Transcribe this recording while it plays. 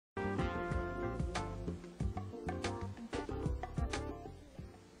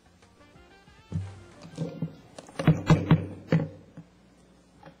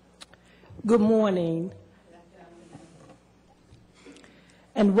Good morning,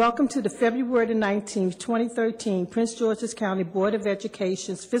 and welcome to the February 19th, 2013 Prince George's County Board of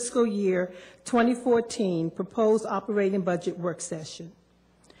Education's fiscal year 2014 proposed operating budget work session.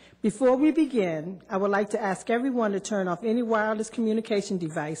 Before we begin, I would like to ask everyone to turn off any wireless communication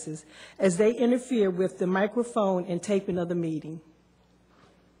devices as they interfere with the microphone and taping of the meeting.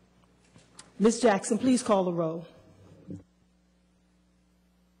 Ms. Jackson, please call the roll.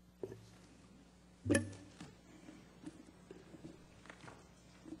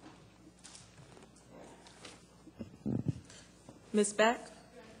 Ms. Beck?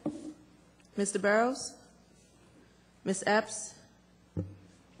 Mr. Burrows? Ms. Epps?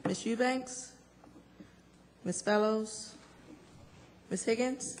 Ms. Eubanks? Ms. Fellows? Ms.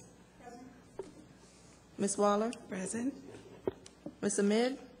 Higgins? Present. Ms. Waller? Present. Ms.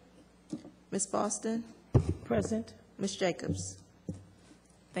 Amid? Ms. Boston? Present. Ms. Jacobs?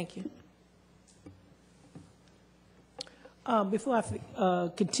 Thank you. Before I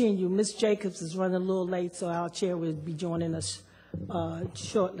continue, Ms. Jacobs is running a little late, so our chair will be joining us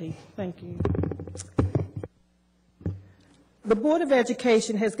shortly. Thank you. The Board of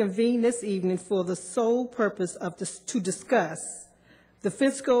Education has convened this evening for the sole purpose of to discuss the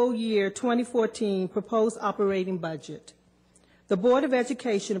fiscal year 2014 proposed operating budget. The Board of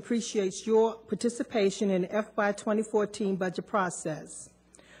Education appreciates your participation in the FY-14 budget process.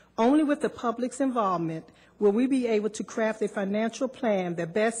 Only with the public's involvement will we be able to craft a financial plan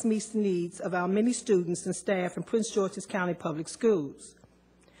that best meets the needs of our many students and staff in Prince George's County Public Schools.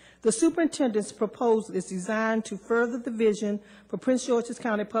 The superintendent's proposal is designed to further the vision for Prince George's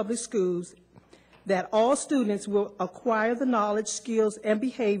County Public Schools that all students will acquire the knowledge, skills, and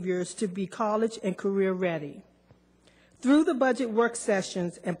behaviors to be college and career ready. Through the budget work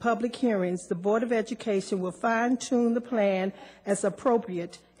sessions and public hearings, the Board of Education will fine-tune the plan as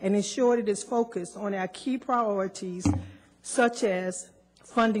appropriate and ensure it is focused on our key priorities, such as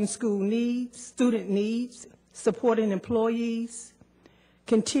funding school needs, student needs, supporting employees,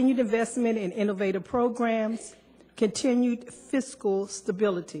 continued investment in innovative programs, continued fiscal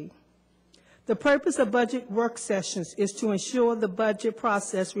stability. The purpose of budget work sessions is to ensure the budget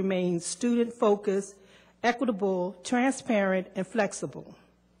process remains student-focused, equitable, transparent, and flexible.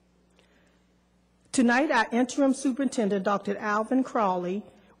 Tonight, our interim superintendent, Dr. Alvin Crowley,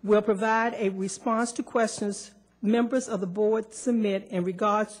 will provide a response to questions members of the board submit in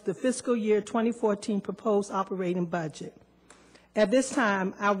regards to the fiscal year 2014 proposed operating budget. At this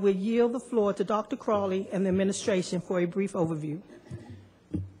time, I will yield the floor to Dr. Crowley and the administration for a brief overview.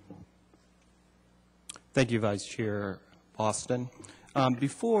 Thank you, Vice Chair Boston.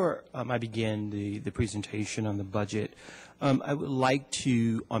 Before I begin the presentation on the budget, I would like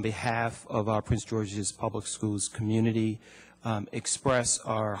to, on behalf of our Prince George's Public Schools community, express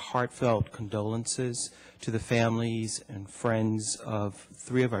our heartfelt condolences to the families and friends of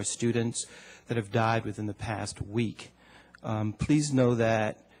 3 of our students that have died within the past week. Please know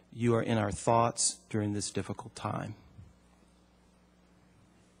that you are in our thoughts during this difficult time.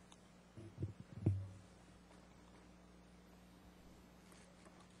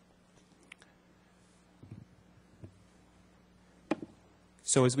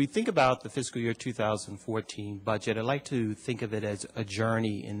 So as we think about the fiscal year 2014 budget, I'd like to think of it as a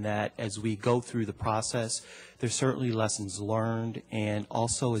journey in that as we go through the process, there's certainly lessons learned, and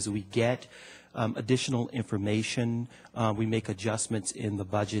also as we get additional information, we make adjustments in the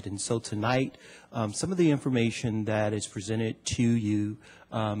budget. And so tonight, some of the information that is presented to you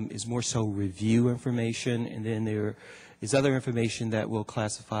is more so review information, and then there is other information that we'll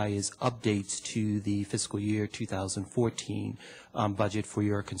classify as updates to the fiscal year 2014 budget for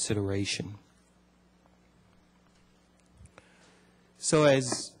your consideration. So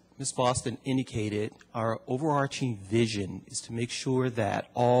as Ms. Boston indicated, our overarching vision is to make sure that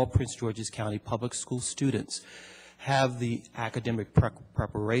all Prince George's County Public School students have the academic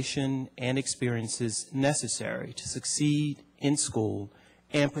preparation and experiences necessary to succeed in school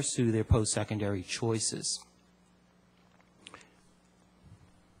and pursue their post-secondary choices.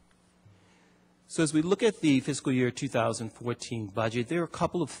 So as we look at the fiscal year 2014 budget, there are a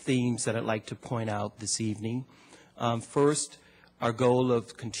couple of themes that I'd like to point out this evening. First, our goal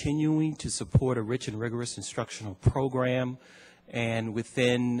of continuing to support a rich and rigorous instructional program. And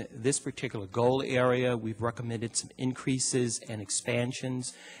within this particular goal area, we've recommended some increases and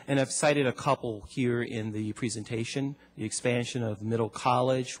expansions. And I've cited a couple here in the presentation. The expansion of middle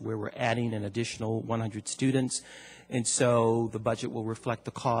college, where we're adding an additional 100 students, And so the budget will reflect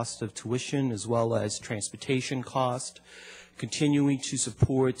the cost of tuition as well as transportation cost. Continuing to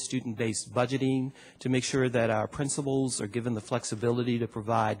support student-based budgeting to make sure that our principals are given the flexibility to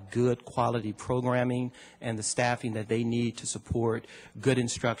provide good quality programming and the staffing that they need to support good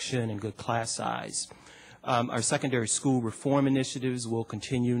instruction and good class size. Our secondary school reform initiatives will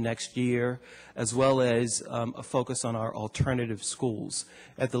continue next year, as well as a focus on our alternative schools.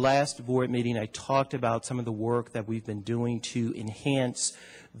 At the last board meeting, I talked about some of the work that we've been doing to enhance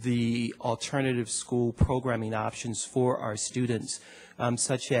the alternative school programming options for our students,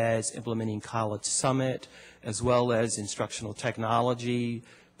 such as implementing College Summit, as well as instructional technology,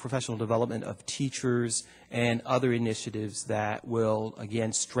 professional development of teachers, and other initiatives that will,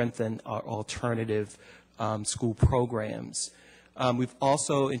 again, strengthen our alternative school programs. We've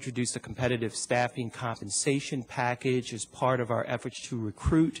also introduced a competitive staffing compensation package as part of our efforts to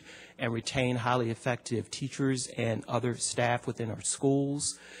recruit and retain highly effective teachers and other staff within our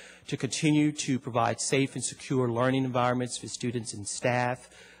schools, to continue to provide safe and secure learning environments for students and staff.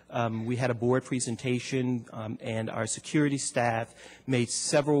 We had a board presentation, and our security staff made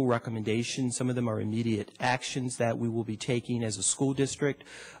several recommendations. Some of them are immediate actions that we will be taking as a school district.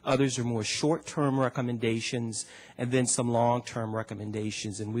 Others are more short-term recommendations, and then some long-term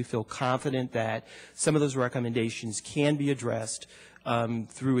recommendations. And we feel confident that some of those recommendations can be addressed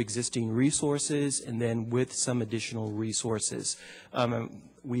through existing resources and then with some additional resources.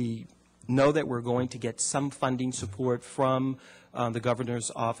 We know that we're going to get some funding support from the governor's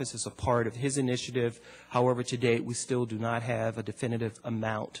office as a part of his initiative. However, to date, we still do not have a definitive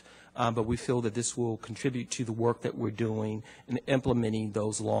amount, but we feel that this will contribute to the work that we're doing in implementing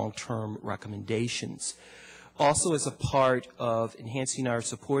those long-term recommendations. Also, as a part of enhancing our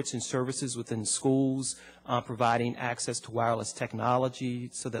supports and services within schools, providing access to wireless technology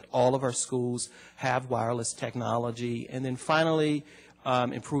so that all of our schools have wireless technology. And then finally,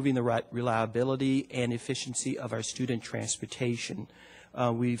 improving the reliability and efficiency of our student transportation.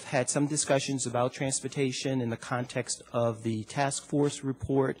 We've had some discussions about transportation in the context of the task force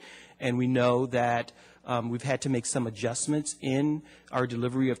report, and we know that we've had to make some adjustments in our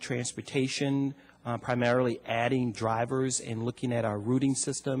delivery of transportation, primarily adding drivers and looking at our routing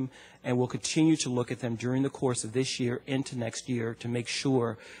system, and we'll continue to look at them during the course of this year into next year to make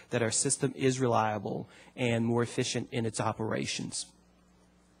sure that our system is reliable and more efficient in its operations.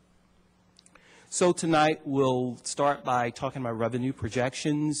 So tonight we'll start by talking about revenue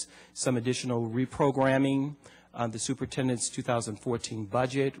projections, some additional reprogramming, the superintendent's 2014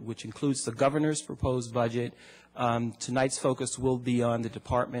 budget, which includes the governor's proposed budget. Tonight's focus will be on the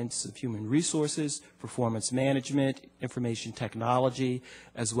Departments of Human Resources, Performance Management, Information Technology,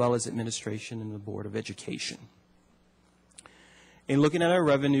 as well as Administration and the Board of Education. In looking at our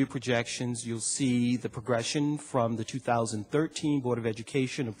revenue projections, you'll see the progression from the 2013 Board of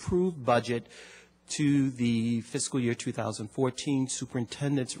Education approved budget to the fiscal year 2014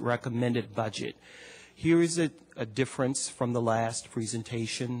 superintendent's recommended budget. Here is a difference from the last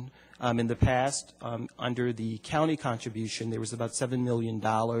presentation. In the past, under the county contribution, there was about $7 million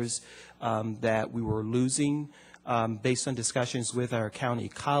that we were losing. Based on discussions with our county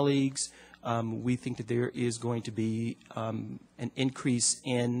colleagues, we think that there is going to be an increase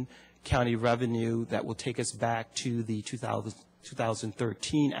in county revenue that will take us back to the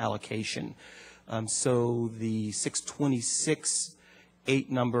 2013 allocation. So the 626.8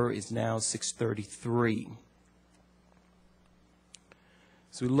 number is now 633.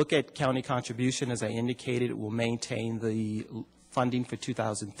 So we look at county contribution. As I indicated, it will maintain the funding for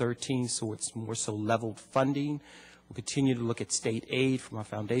 2013, so it's more so leveled funding. We'll continue to look at state aid from our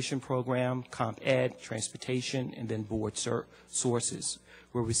foundation program, comp ed, transportation, and then board sources,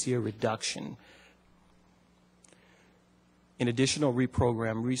 where we see a reduction. In additional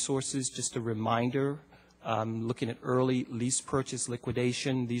reprogram resources, just a reminder, looking at early lease purchase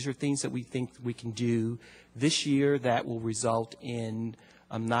liquidation, these are things that we think we can do this year that will result in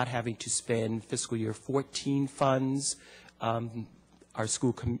not having to spend fiscal year 14 funds. Our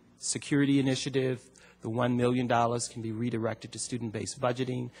school security initiative, the $1 million can be redirected to student-based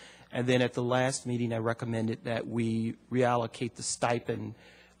budgeting. And then at the last meeting, I recommended that we reallocate the stipend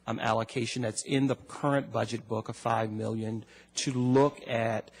allocation that's in the current budget book of $5 million to look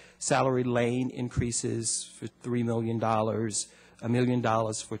at salary lane increases for $3 million, $1 million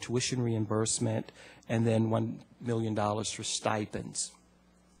for tuition reimbursement, and then $1 million for stipends.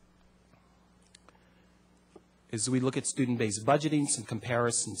 As we look at student-based budgeting, some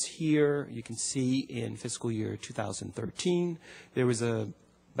comparisons here, you can see in fiscal year 2013, there was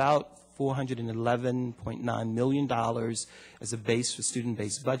about $411.9 million as a base for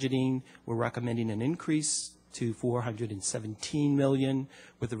student-based budgeting. We're recommending an increase to $417 million,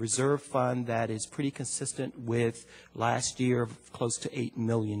 with a reserve fund that is pretty consistent with last year of close to $8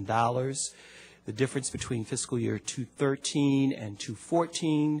 million. The difference between fiscal year 2013 and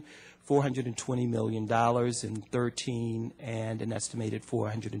 2014, $420 million in 13 and an estimated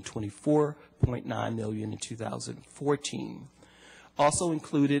 $424.9 million in 2014. Also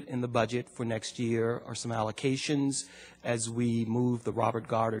included in the budget for next year are some allocations as we move the Robert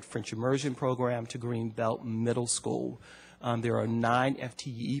Goddard French Immersion Program to Greenbelt Middle School. There are 9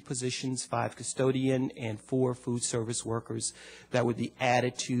 FTE positions, 5 custodian and 4 food service workers that would be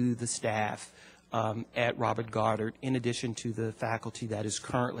added to the staff at Robert Goddard, in addition to the faculty that is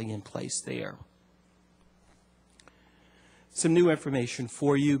currently in place there. Some new information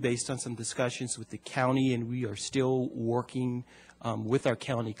for you based on some discussions with the county, and we are still working with our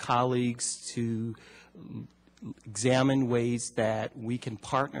county colleagues to examine ways that we can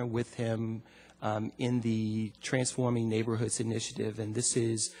partner with him in the Transforming Neighborhoods Initiative. And this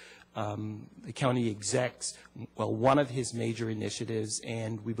is the county execs, well, one of his major initiatives,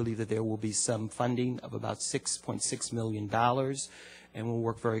 and we believe that there will be some funding of about $6.6 million, and we'll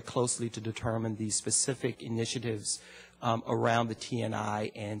work very closely to determine the specific initiatives around the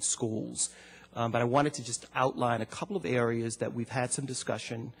TNI and schools. But I wanted to just outline a couple of areas that we've had some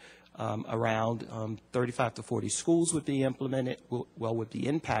discussion around. 35 to 40 schools would be would be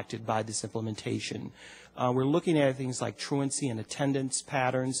impacted by this implementation. We're looking at things like truancy and attendance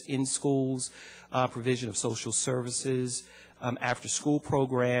patterns in schools, provision of social services, after-school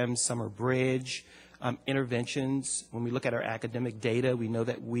programs, summer bridge, interventions. When we look at our academic data, we know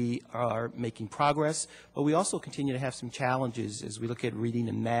that we are making progress, but we also continue to have some challenges as we look at reading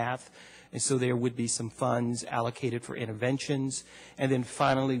and math. And so there would be some funds allocated for interventions. And then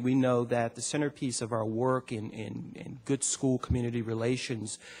finally, we know that the centerpiece of our work in good school community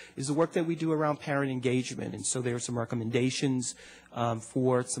relations is the work that we do around parent engagement. And so there are some recommendations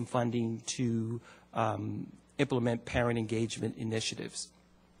for some funding to implement parent engagement initiatives.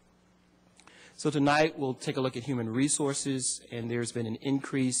 So tonight, we'll take a look at human resources, and there's been an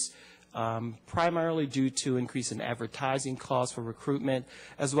increase primarily due to increase in advertising costs for recruitment,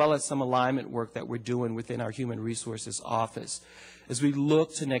 as well as some alignment work that we're doing within our Human Resources Office. As we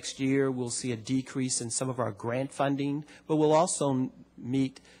look to next year, we'll see a decrease in some of our grant funding, but we'll also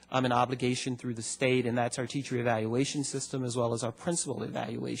meet an obligation through the state, and that's our teacher evaluation system as well as our principal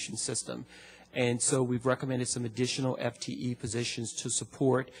evaluation system. And so we've recommended some additional FTE positions to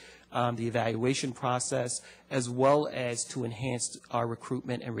support the evaluation process, as well as to enhance our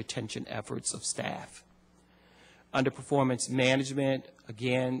recruitment and retention efforts of staff. Under performance management,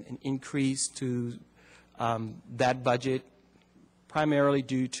 again, an increase to that budget, primarily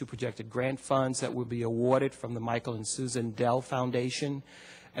due to projected grant funds that will be awarded from the Michael and Susan Dell Foundation,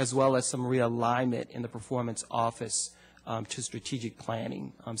 as well as some realignment in the performance office to strategic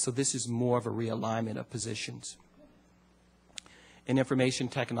planning. So this is more of a realignment of positions. In information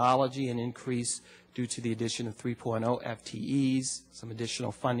technology, an increase due to the addition of 3.0 FTEs, some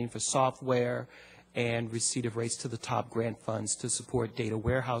additional funding for software, and receipt of rates to the top grant funds to support data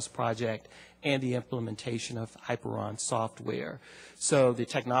warehouse project and the implementation of Hyperon software. So the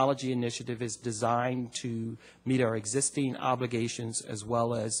technology initiative is designed to meet our existing obligations as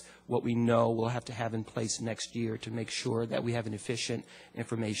well as what we know we'll have to have in place next year to make sure that we have an efficient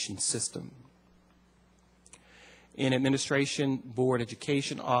information system. In administration, board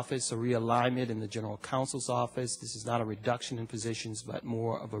education office, a realignment in the general counsel's office. This is not a reduction in positions, but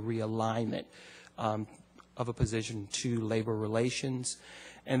more of a realignment of a position to labor relations.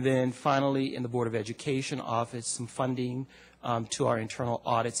 And then finally, in the Board of Education office, some funding to our internal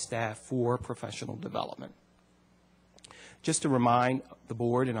audit staff for professional development. Just to remind the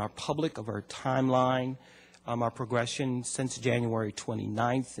board and our public of our timeline, our progression since January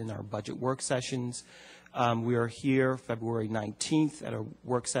 29th in our budget work sessions. We are here February 19th at a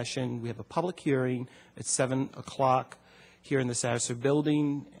work session. We have a public hearing at 7 o'clock here in the Sasser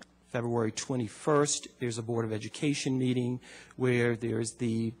building. February 21st, there's a Board of Education meeting where there's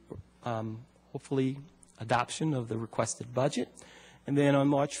the, hopefully, adoption of the requested budget. And then on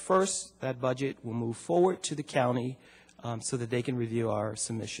March 1st, that budget will move forward to the county so that they can review our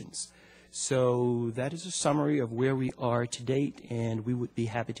submissions. So that is a summary of where we are to date, and we would be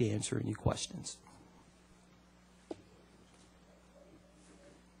happy to answer any questions.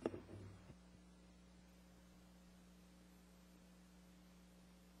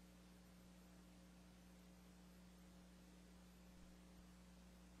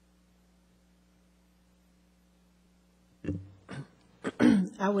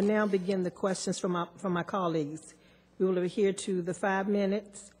 I will now begin the questions from my colleagues. We will adhere to the 5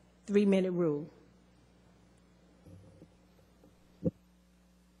 minutes, 3-minute rule.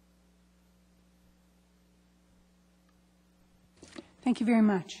 Thank you very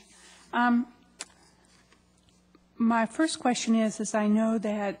much. My first question is I know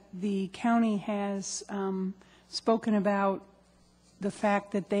that the county has spoken about the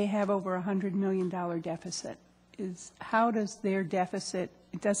fact that they have over $100 million deficit. How does their deficit,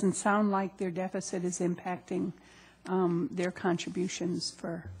 it doesn't sound like their deficit is impacting their contributions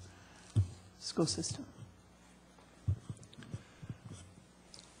for school system.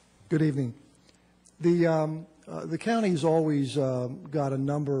 Good evening. The county's always got a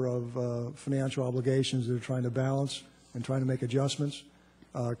number of financial obligations that they're trying to balance and trying to make adjustments.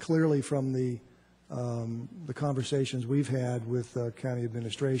 Clearly, from the conversations we've had with county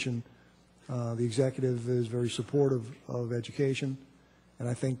administration, the executive is very supportive of education, and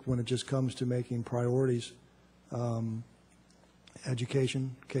I think when it just comes to making priorities,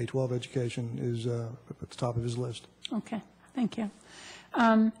 education, K-12 education, is at the top of his list. Okay, thank you.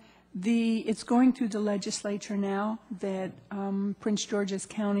 It's going through the legislature now that Prince George's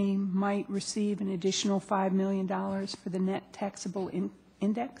County might receive an additional $5 million for the net taxable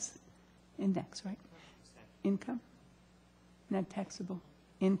index, right? Income? Net taxable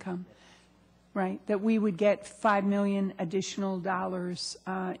income, right? That we would get $5 million additional dollars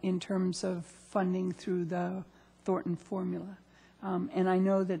in terms of funding through the Thornton formula. And I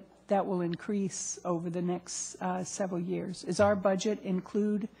know that that will increase over the next several years. Does our budget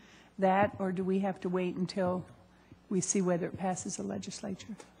include that, or do we have to wait until we see whether it passes the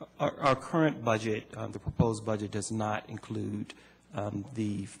legislature? Our current budget, the proposed budget, does not include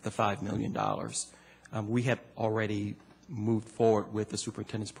the $5 million. We have already moved forward with the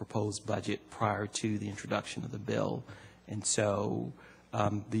superintendent's proposed budget prior to the introduction of the bill, and so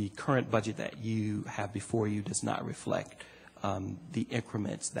the current budget that you have before you does not reflect the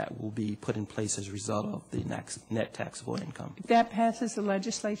increments that will be put in place as a result of the net taxable income. If that passes the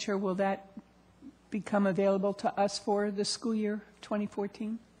legislature, will that become available to us for the school year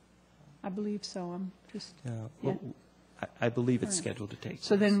 2014? I believe so. I'm just, well, I believe it's scheduled to take place.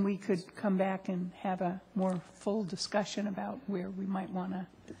 So then we could come back and have a more full discussion about where we might want to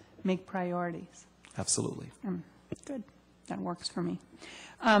make priorities. Absolutely. Good. That works for me.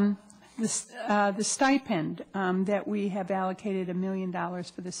 The stipend that we have allocated $1 million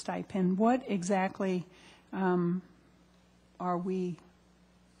for the stipend, what exactly are we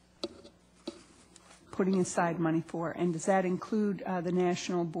putting aside money for? And does that include the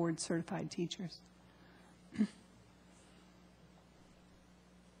National Board Certified Teachers?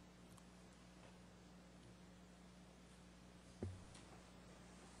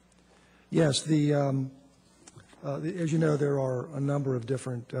 Yes, as you know, there are a number of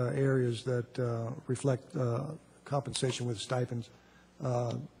different areas that reflect compensation with stipends.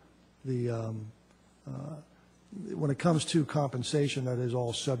 When it comes to compensation, that is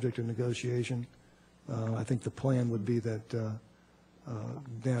all subject to negotiation. I think the plan would be that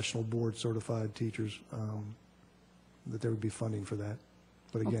National Board Certified Teachers, that there would be funding for that.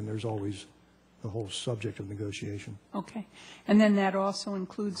 But again, there's always the whole subject of negotiation. Okay. And then that also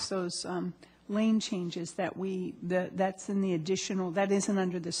includes those lane changes that that's in the additional, that isn't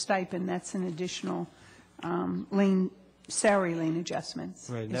under the stipend, that's an additional salary lane adjustments.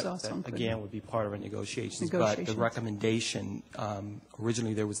 Right, that again would be part of our negotiations. But the recommendation,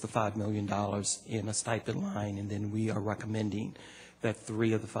 originally there was the $5 million in a stipend line, and then we are recommending that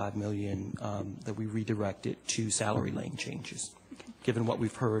 $3 of the $5 million that we redirected to salary lane changes, given what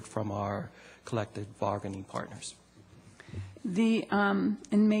we've heard from our collective bargaining partners. And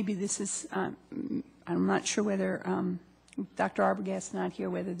maybe this is, I'm not sure whether, Dr. Arbogast's not here,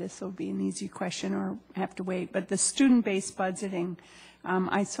 whether this will be an easy question or have to wait, but the student-based budgeting,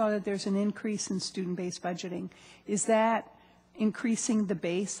 I saw that there's an increase in student-based budgeting. Is that increasing the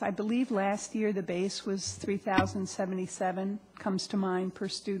base? I believe last year the base was $3,077, comes to mind, per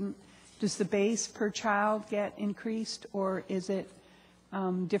student. Does the base per child get increased, or is it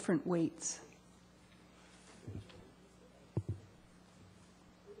different weights?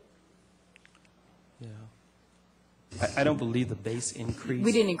 I don't believe the base increased.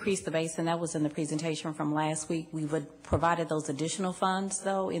 We didn't increase the base, and that was in the presentation from last week. We provided those additional funds,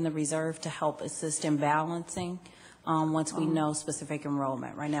 though, in the reserve to help assist in balancing once we know specific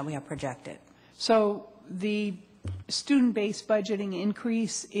enrollment. Right now we have projected. So the student-based budgeting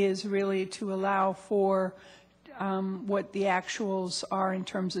increase is really to allow for what the actuals are in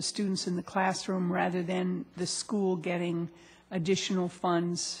terms of students in the classroom rather than the school getting additional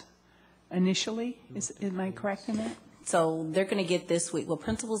funds initially? Am I correct in that? So they're going to get this week. What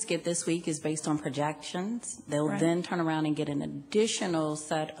principals get this week is based on projections. They'll then turn around and get an additional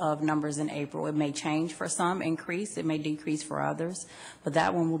set of numbers in April. It may change for some, increase. It may decrease for others. But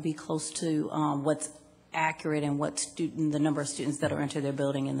that one will be close to what's accurate in the number of students that will enter their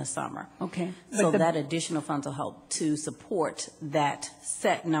building in the summer. Okay. So that additional funds will help to support that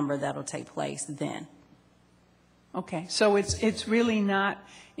set number that will take place then. Okay, so it's really not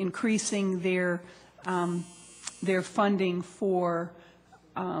increasing their funding for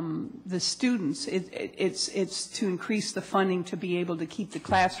the students. It's to increase the funding to be able to keep the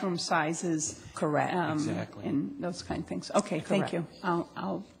classroom sizes. Correct. Exactly. And those kind of things. Okay, thank Correct. you.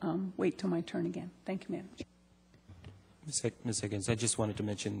 I'll wait till my turn again. Thank you, Madam Chair. Ms. Higgins, I just wanted to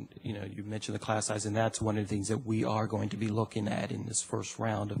mention, you mentioned the class size, and that's one of the things that we are going to be looking at in this first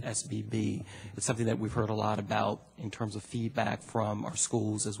round of SBB. It's something that we've heard a lot about in terms of feedback from our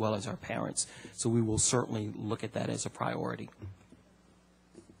schools as well as our parents. So we will certainly look at that as a priority.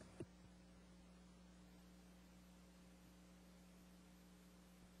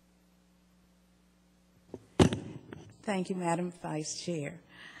 Thank you, Madam Vice Chair.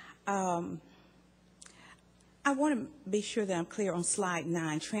 I want to be sure that I'm clear on slide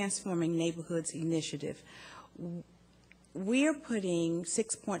 9, Transforming Neighborhoods Initiative. We're putting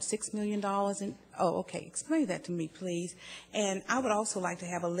 $6.6 million in, oh, okay, explain that to me, please. And I would also like to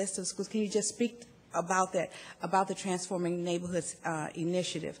have a list of schools. Can you just speak about that, about the Transforming Neighborhoods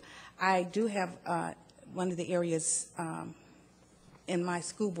Initiative? I do have one of the areas in my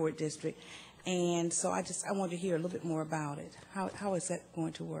school board district, and so I wanted to hear a little bit more about it. How is that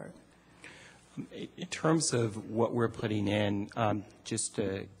going to work? In terms of what we're putting in, just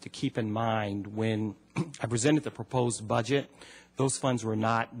to keep in mind, when I presented the proposed budget, those funds were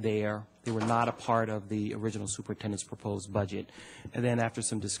not there. They were not a part of the original superintendent's proposed budget. And then after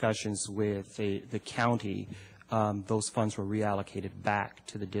some discussions with the county, those funds were reallocated back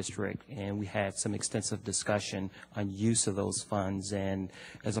to the district, and we had some extensive discussion on use of those funds, and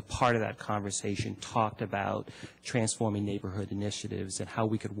as a part of that conversation talked about transforming neighborhood initiatives and how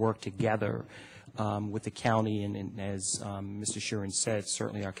we could work together with the county, and as Mr. Sheeran said,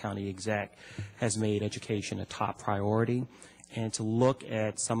 certainly our county exec has made education a top priority, and to look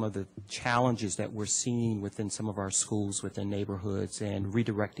at some of the challenges that we're seeing within some of our schools, within neighborhoods, and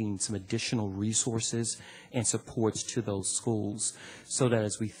redirecting some additional resources and supports to those schools, so that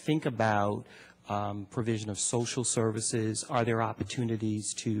as we think about provision of social services, are there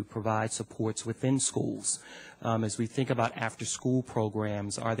opportunities to provide supports within schools? As we think about after-school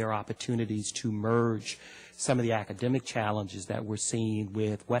programs, are there opportunities to merge some of the academic challenges that we're seeing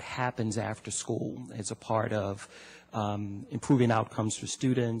with what happens after school as a part of improving outcomes for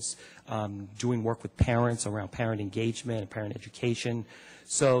students, doing work with parents around parent engagement and parent education.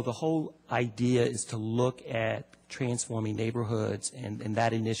 So the whole idea is to look at transforming neighborhoods and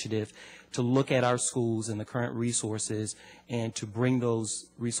that initiative, to look at our schools and the current resources and to bring those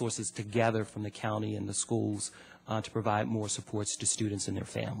resources together from the county and the schools to provide more supports to students and their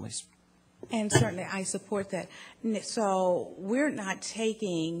families. And certainly I support that. So we're not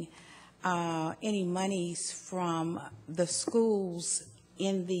taking any monies from the schools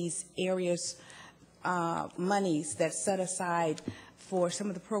in these areas, monies that's set aside for some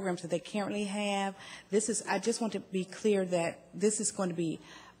of the programs that they currently have. I just want to be clear that this is going to be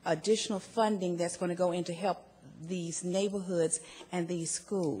additional funding that's going to go in to help these neighborhoods and these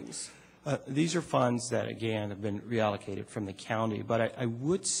schools. These are funds that, again, have been reallocated from the county, but I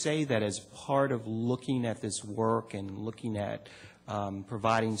would say that as part of looking at this work and looking at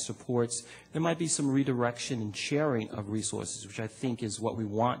providing supports, there might be some redirection and sharing of resources, which I think is what we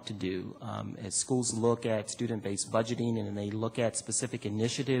want to do. As schools look at student-based budgeting and they look at specific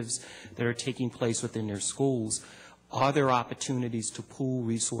initiatives that are taking place within their schools, are there opportunities to pool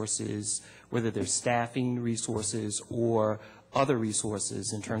resources, whether they're staffing resources or other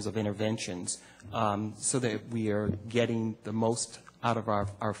resources in terms of interventions, so that we are getting the most out of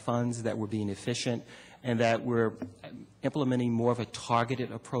our funds, that we're being efficient, and that we're implementing more of a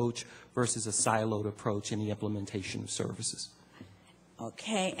targeted approach versus a siloed approach in the implementation of services.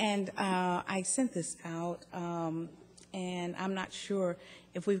 Okay, and I sent this out, and I'm not sure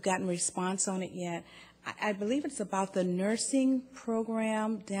if we've gotten response on it yet. I believe it's about the nursing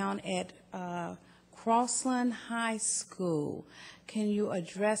program down at Crossland High School. Can you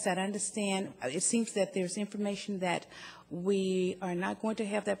address that? I understand it seems that there's information that we are not going to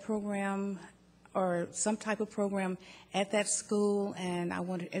have that program or some type of program at that school, and I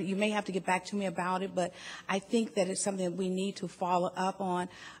wonder, you may have to get back to me about it, but I think that it's something that we need to follow up on.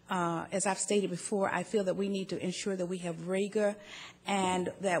 As I've stated before, I feel that we need to ensure that we have rigor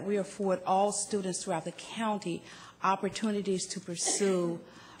and that we afford all students throughout the county opportunities to pursue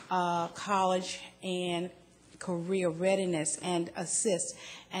college and career readiness and assist.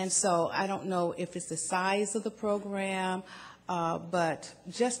 And so I don't know if it's the size of the program, but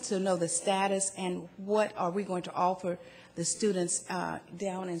just to know the status and what are we going to offer the students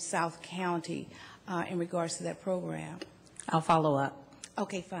down in South County in regards to that program. I'll follow up.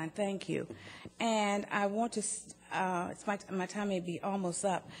 Okay, fine, thank you. And I want to, it's my time may be almost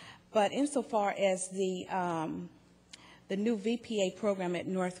up, but insofar as the new VPA program at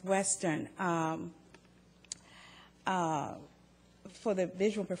Northwestern for the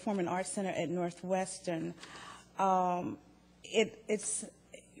Visual Performing Arts Center at Northwestern,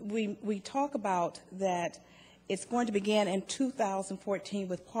 we talk about that it's going to begin in 2014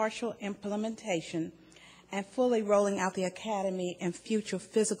 with partial implementation and fully rolling out the academy in future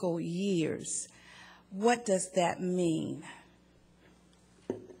fiscal years. What does that mean?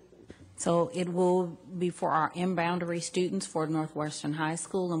 So it will be for our in-boundary students for Northwestern High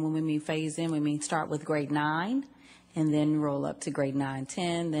School, and when we mean phase in, we mean start with grade 9, and then roll up to grade 9,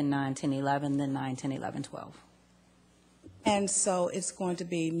 10, then 9, 10, 11, then 9, 10, 11, 12. And so it's going to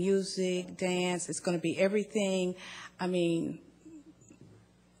be music, dance, it's going to be everything. I mean,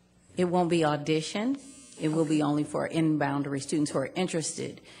 it won't be audition. It will be only for in-boundary students who are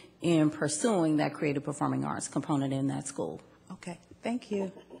interested in pursuing that creative performing arts component in that school. Okay, thank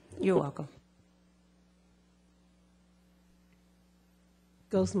you. You're welcome.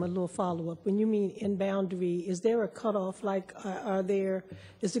 Goes my little follow-up. When you mean in-boundary, is there a cutoff? Like,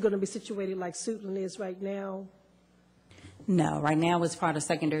 is it going to be situated like Suitland is right now? No, right now it's part of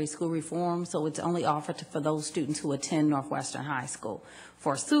secondary school reform, so it's only offered for those students who attend Northwestern High School.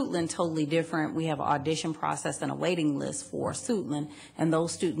 For Suitland, totally different. We have an audition process and a waiting list for Suitland, and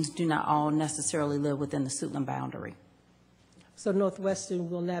those students do not all necessarily live within the Suitland boundary. So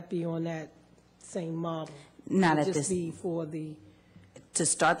Northwestern will not be on that same model? Not at this. this. Be for the. To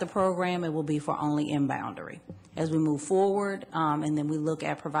start the program, it will be for only in-boundary. As we move forward, and then we look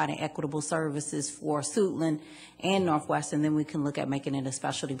at providing equitable services for Suitland and Northwestern, then we can look at making it a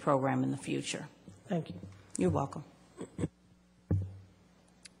specialty program in the future. Thank you. You're welcome.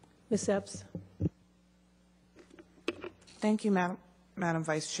 Ms. Epps. Thank you, Madam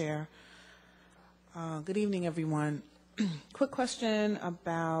Vice Chair. Good evening, everyone. Quick question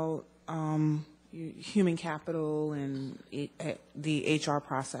about human capital and the HR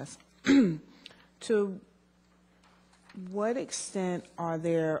process. To what extent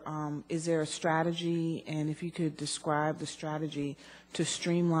is there a strategy, and if you could describe the strategy to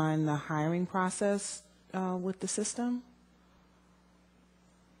streamline the hiring process with the system?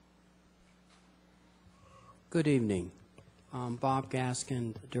 Good evening. Bob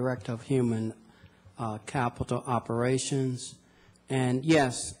Gaskin, Director of Human Capital Operations. And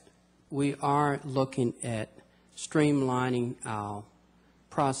yes, we are looking at streamlining our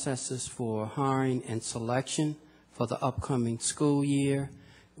processes for hiring and selection for the upcoming school year.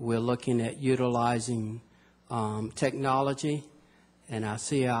 We're looking at utilizing technology, and I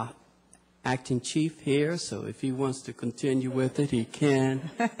see our acting chief here, so if he wants to continue with it, he can.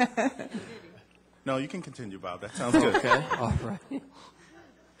 No, you can continue, Bob. That sounds good. Okay, all right.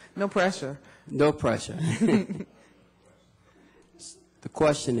 No pressure. No pressure. The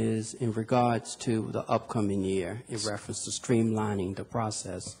question is in regards to the upcoming year in reference to streamlining the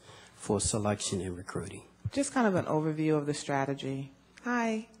process for selection and recruiting. Just kind of an overview of the strategy.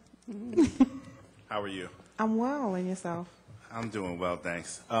 Hi. How are you? I'm well, and yourself? I'm doing well,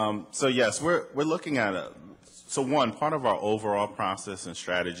 thanks. So yes, we're looking at one part of our overall process and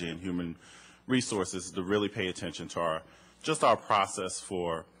strategy in human resources is to really pay attention to our process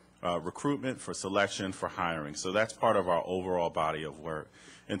for recruitment, for selection, for hiring. So that's part of our overall body of work.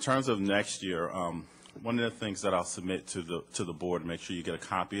 In terms of next year, one of the things that I'll submit to the board, make sure you get a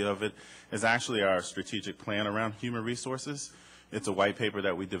copy of it, is actually our strategic plan around human resources. It's a white paper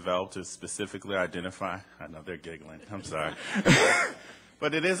that we developed to specifically identify. I know they're giggling. I'm sorry.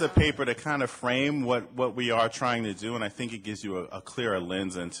 But it is a paper to kind of frame what we are trying to do, and I think it gives you a clearer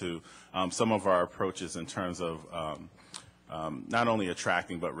lens into some of our approaches in terms of not only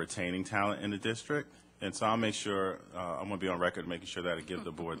attracting but retaining talent in the district. And so I'll make sure, I'm going to be on record making sure that I give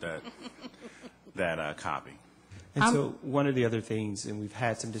the board that copy. And so one of the other things, and we've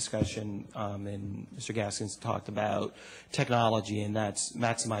had some discussion, and Mr. Gaskins talked about technology, and that's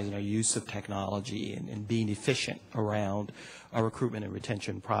maximizing our use of technology and being efficient around our recruitment and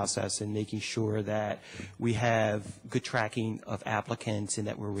retention process and making sure that we have good tracking of applicants and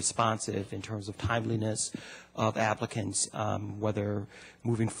that we're responsive in terms of timeliness of applicants, whether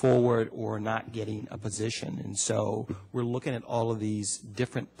moving forward or not getting a position. And so we're looking at all of these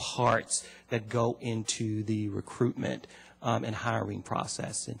different parts that go into the recruitment and hiring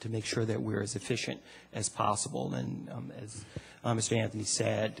process, and to make sure that we're as efficient as possible. And as Mr. Anthony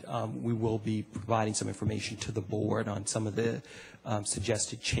said, we will be providing some information to the board on some of the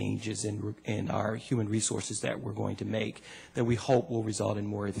suggested changes in our human resources that we're going to make that we hope will result in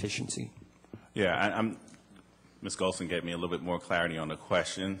more efficiency. Yeah, Ms. Golson gave me a little bit more clarity on the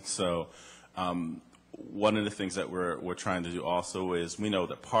question. So one of the things that we're trying to do also is we know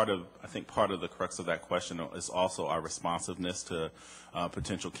that I think part of the crux of that question is also our responsiveness to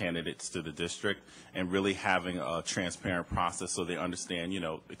potential candidates to the district, and really having a transparent process so they understand,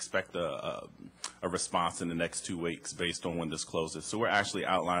 expect a response in the next 2 weeks based on when this closes. So we're actually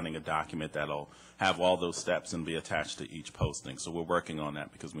outlining a document that'll have all those steps and be attached to each posting. So we're working on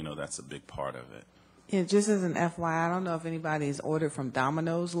that because we know that's a big part of it. Yeah, just as an FYI, I don't know if anybody's ordered from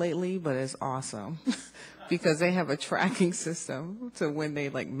Domino's lately, but it's awesome because they have a tracking system to when they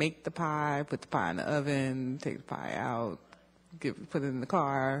make the pie, put the pie in the oven, take the pie out, put it in the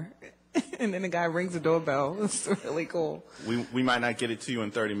car, and then the guy rings the doorbell. It's really cool. We might not get it to you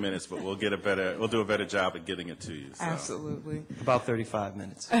in 30 minutes, but we'll do a better job at getting it to you. So. Absolutely. About 35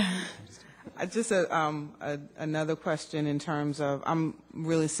 minutes. Just another question in terms of, I'm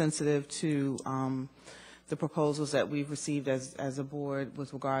really sensitive to the proposals that we've received as a board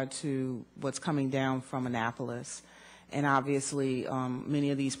with regard to what's coming down from Annapolis. And obviously,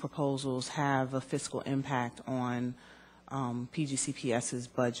 many of these proposals have a fiscal impact on PGCPS's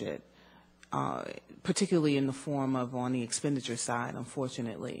budget, particularly in the form of on the expenditure side,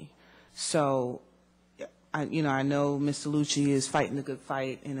 unfortunately. So, I know Mr. Lucci is fighting the good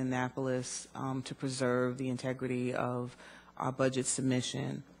fight in Annapolis to preserve the integrity of our budget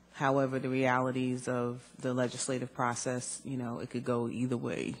submission. However, the realities of the legislative process, it could go either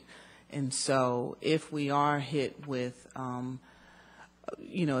way. And so if we are hit with,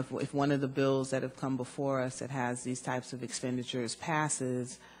 if one of the bills that have come before us that has these types of expenditures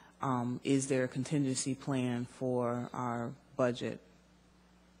passes, is there a contingency plan for our budget?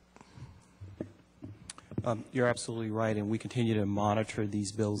 You're absolutely right, and we continue to monitor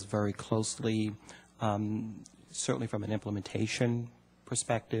these bills very closely, certainly from an implementation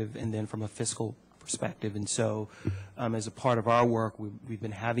perspective and then from a fiscal perspective. And so as a part of our work, we've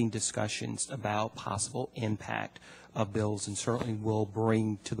been having discussions about possible impact of bills, and certainly will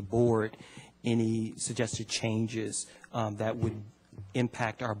bring to the board any suggested changes that would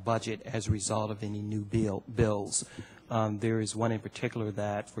impact our budget as a result of any new bills. There is one in particular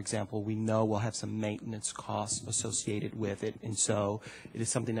that, for example, we know will have some maintenance costs associated with it, and so it is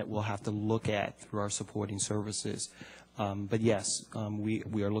something that we'll have to look at through our supporting services. But yes,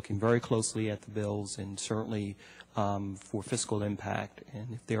 we are looking very closely at the bills, and certainly for fiscal impact.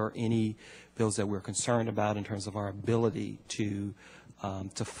 And if there are any bills that we're concerned about in terms of our ability to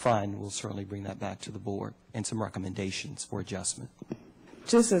fund, we'll certainly bring that back to the board and some recommendations for adjustment.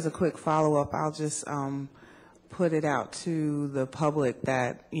 Just as a quick follow-up, I'll just put it out to the public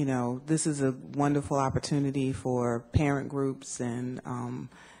that, this is a wonderful opportunity for parent groups and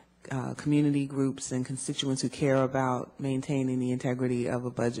community groups and constituents who care about maintaining the integrity of a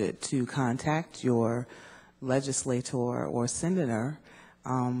budget to contact your legislator or senator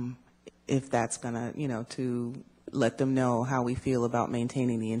if that's going to, to let them know how we feel about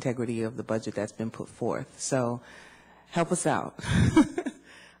maintaining the integrity of the budget that's been put forth. So help us out.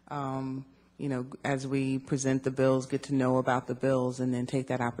 As we present the bills, get to know about the bills, and then take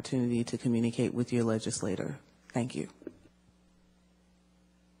that opportunity to communicate with your legislator. Thank you.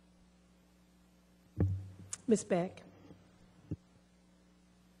 Ms. Beck.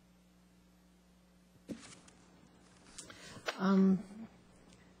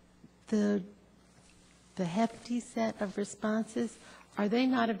 The hefty set of responses, are they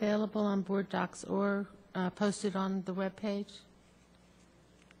not available on board docs or posted on the web page?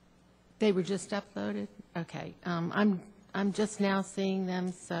 They were just uploaded? Okay. I'm just now seeing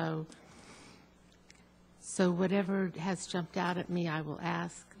them, so whatever has jumped out at me, I will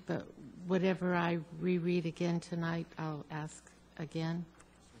ask, but whatever I reread again tonight, I'll ask again.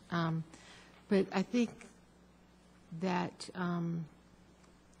 But I think that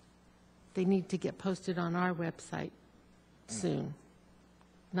they need to get posted on our website soon,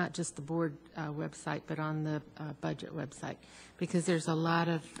 not just the board website, but on the budget website, because there's a lot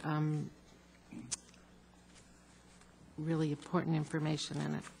of really important information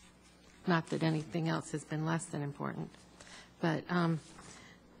in it. Not that anything else has been less than important, but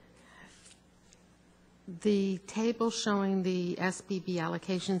the table showing the SBB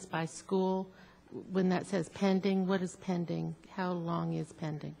allocations by school, when that says pending, what is pending? How long is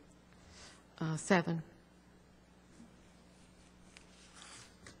pending? 7.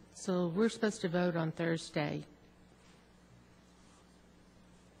 So we're supposed to vote on Thursday.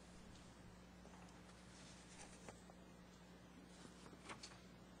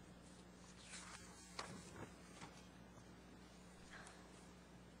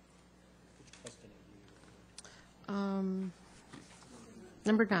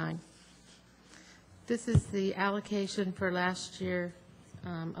 Number 9. This is the allocation for last year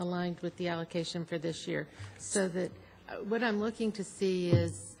aligned with the allocation for this year. So that what I'm looking to see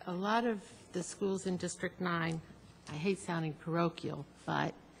is a lot of the schools in District 9, I hate sounding parochial,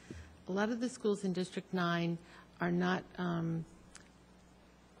 but a lot of the schools in District 9 are not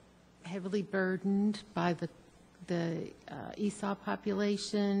heavily burdened by the ESOL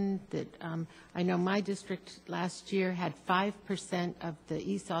population. That I know my district last year had 5% of the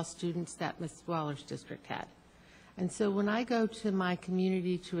ESOL students that Ms. Waller's district had. And so when I go to my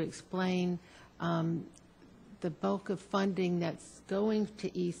community to explain the bulk of funding that's going to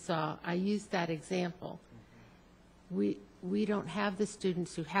ESOL, I use that example. We don't have the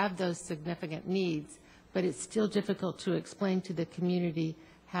students who have those significant needs, but it's still difficult to explain to the community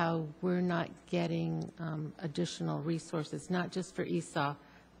how we're not getting additional resources, not just for ESOL,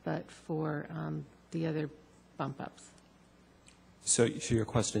 but for the other bump-ups. So your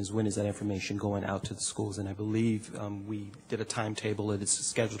question is, when is that information going out to the schools? And I believe we did a timetable that is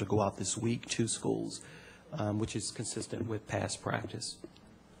scheduled to go out this week to schools, which is consistent with past practice.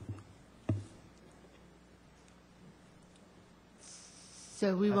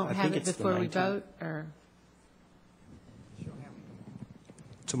 So we won't have it before we vote, or?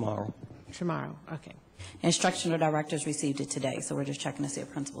 Tomorrow. Tomorrow, okay. Instructional directors received it today, so we're just checking to see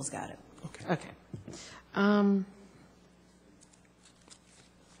if principals got it. Okay.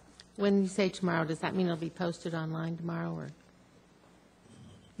 When you say tomorrow, does that mean it'll be posted online tomorrow, or?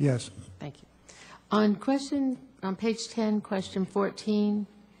 Yes. Thank you. On page 10, question 14,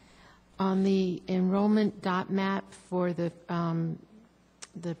 on the enrollment dot map for the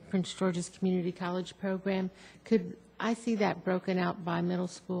Prince George's Community College program, could I see that broken out by middle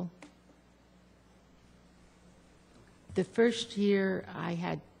school? The first year I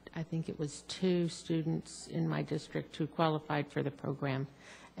had, I think it was 2 students in my district who qualified for the program.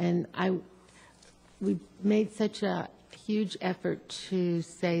 And we made such a huge effort to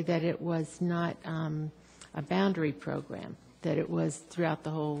say that it was not a boundary program, that it was throughout the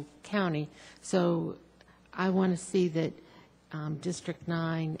whole county. So I want to see that District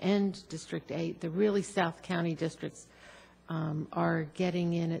 9 and District 8, the really South County districts, are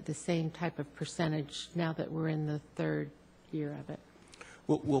getting in at the same type of percentage now that we're in the 3rd year of it.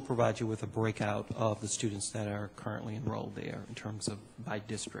 We'll provide you with a breakout of the students that are currently enrolled there in terms of by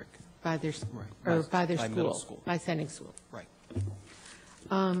district. By their, right. or by their by school, middle school. by sending school. Right.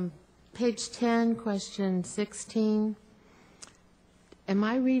 Page 10, question 16. Am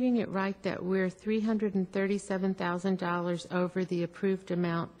I reading it right that we're $337,000 over the approved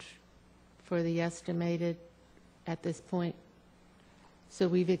amount for the estimated at this point? So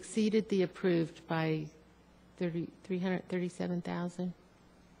we've exceeded the approved by $337,000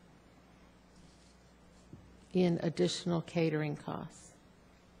 in additional catering costs.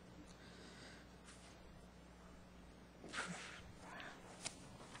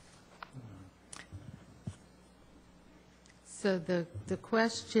 So the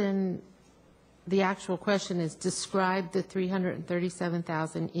question, the actual question is, describe the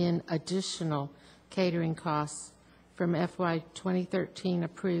 $337,000 in additional catering costs from FY 2013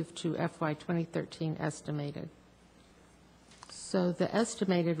 approved to FY 2013 estimated. So the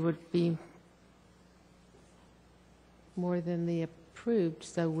estimated would be more than the approved,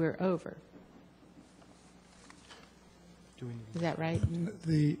 so we're over. Is that right?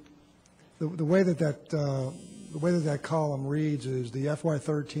 The way that the way that column reads is the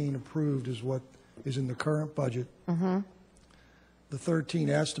FY-13 approved is what is in the current budget. Mm-hmm. The 13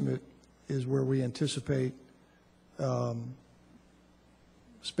 estimate is where we anticipate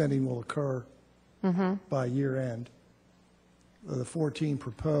spending will occur by year end. The 14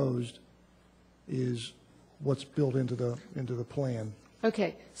 proposed is what's built into the plan.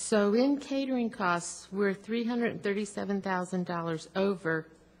 Okay, so in catering costs, we're $337,000 over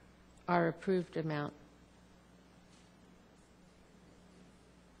our approved amount.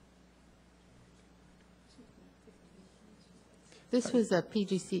 This was a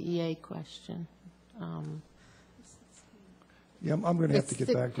PGCEA question. Yeah, I'm going to have to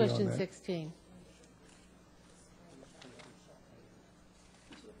get back to you on Question that. 16.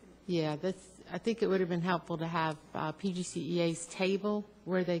 Yeah, I think it would have been helpful to have PGCEA's table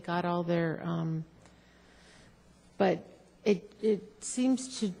where they got all their, but it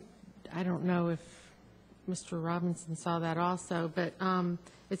seems to, I don't know if Mr. Robinson saw that also, but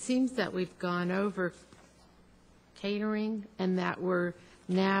it seems that we've gone over catering and that we're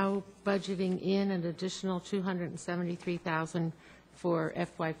now budgeting in an additional $273,000 for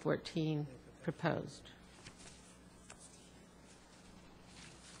FY-14 proposed.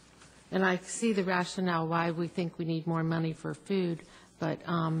 And I see the rationale why we think we need more money for food, but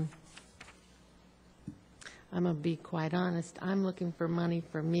I'm going to be quite honest. I'm looking for money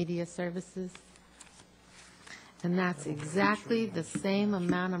for media services, and that's exactly the same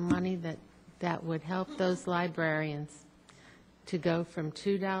amount of money that would help those librarians to go from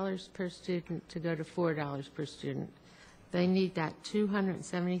 $2 per student to go to $4 per student. They need that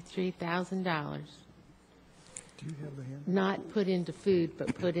 $273,000, Do you have the hand? not put into food,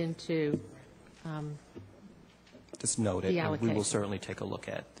 but put into Just note it, the and we will allocation. certainly take a look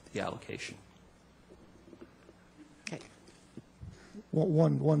at the allocation. Okay.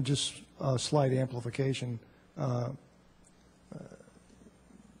 One just slight amplification.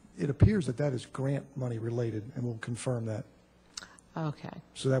 It appears that that is grant money related, and we'll confirm that. Okay.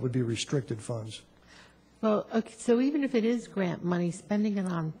 So that would be restricted funds. Well, okay, so even if it is grant money, spending it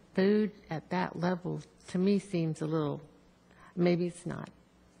on food at that level, to me, seems a little, maybe it's not.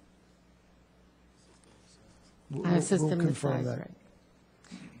 We'll System this confirm size,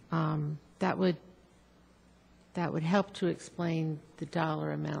 that. right. That would help to explain the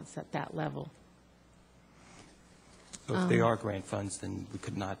dollar amounts at that level. So if they are grant funds, then we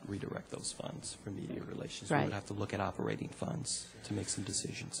could not redirect those funds for media relations. We Right. would have to look at operating funds to make some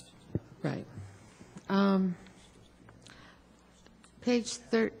decisions. Right. Page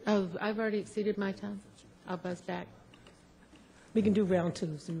I've already exceeded my time. I'll buzz back. We can do round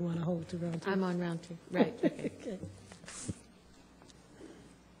two, so you want to hold to round two? I'm on round two. Right. Okay. Okay.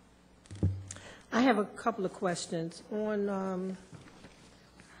 I have a couple of questions on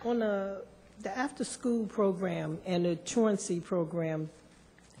the after-school program and the truancy program.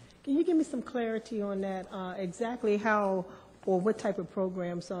 Can you give me some clarity on that? Exactly how or what type of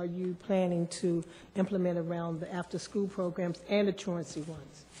programs are you planning to implement around the after-school programs and the truancy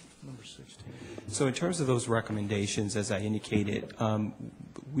ones? Number 16. So in terms of those recommendations, as I indicated,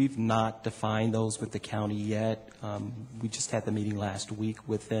 we've not defined those with the county yet. We just had the meeting last week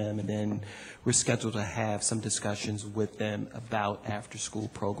with them, and then we're scheduled to have some discussions with them about after-school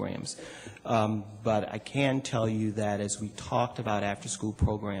programs. But I can tell you that as we talked about after-school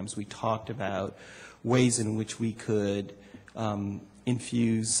programs, we talked about ways in which we could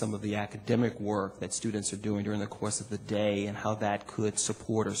infuse some of the academic work that students are doing during the course of the day and how that could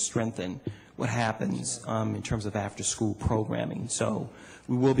support or strengthen what happens in terms of after-school programming. So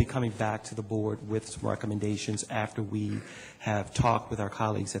we will be coming back to the board with some recommendations after we have talked with our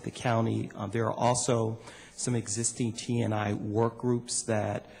colleagues at the county. There are also some existing T&I work groups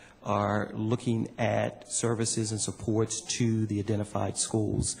that are looking at services and supports to the identified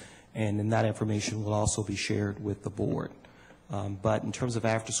schools, and then that information will also be shared with the board. But in terms of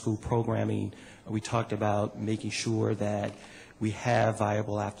after-school programming, we talked about making sure that we have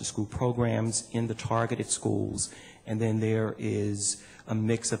viable after-school programs in the targeted schools, and then there is a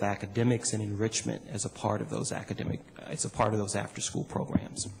mix of academics and enrichment as a part of those after-school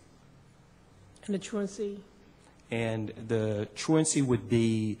programs. And the truancy? And the truancy would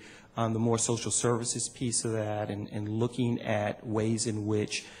be the more social services piece of that, and looking at ways in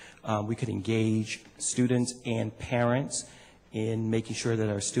which we could engage students and parents in making sure that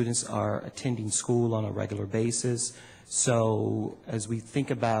our students are attending school on a regular basis. So as we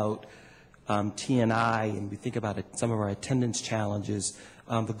think about T&I and we think about some of our attendance challenges,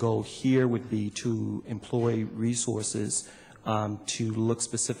 the goal here would be to employ resources to look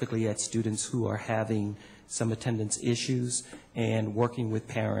specifically at students who are having some attendance issues, and working with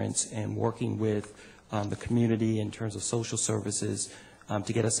parents and working with the community in terms of social services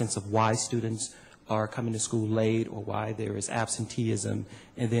to get a sense of why students are coming to school late or why there is absenteeism,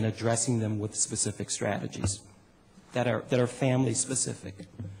 and then addressing them with specific strategies that are family specific.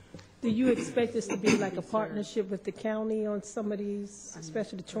 Do you expect this to be like a partnership with the county on some of these,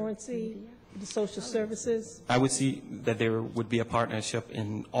 especially the truancy, the social services? I would see that there would be a partnership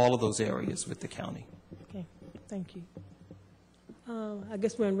in all of those areas with the county. Okay, thank you. I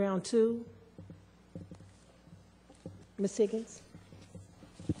guess we're in round two. Ms. Higgins?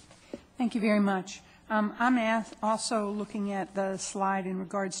 Thank you very much. I'm also looking at the slide in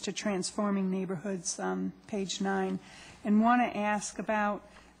regards to transforming neighborhoods, page 9, and want to ask about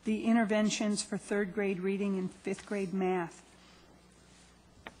the interventions for third grade reading and fifth grade math.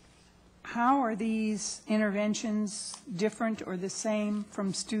 How are these interventions different or the same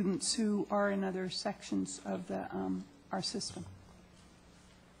from students who are in other sections of our system?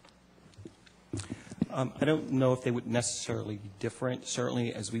 I don't know if they would necessarily be different.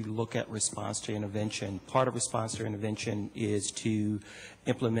 Certainly, as we look at response to intervention, part of response to intervention is to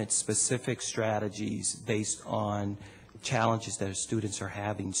implement specific strategies based on challenges that our students are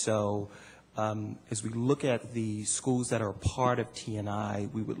having. So as we look at the schools that are part of T&I,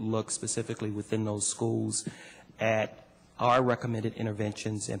 we would look specifically within those schools at our recommended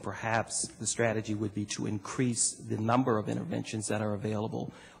interventions, and perhaps the strategy would be to increase the number of interventions that are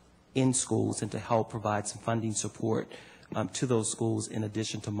available in schools and to help provide some funding support to those schools in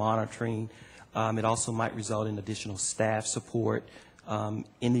addition to monitoring. It also might result in additional staff support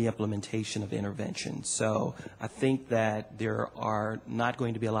in the implementation of interventions. So I think that there are not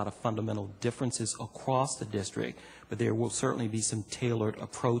going to be a lot of fundamental differences across the district, but there will certainly be some tailored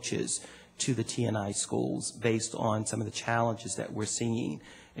approaches to the TNI schools based on some of the challenges that we're seeing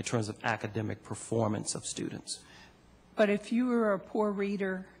in terms of academic performance of students. But if you were a poor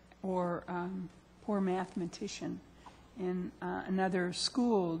reader or poor mathematician in another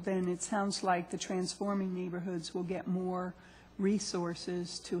school, then it sounds like the transforming neighborhoods will get more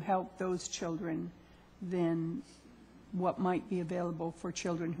resources to help those children than what might be available for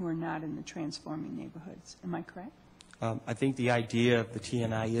children who are not in the transforming neighborhoods. Am I correct? I think the idea of the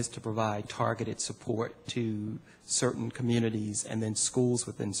TNI is to provide targeted support to certain communities and then schools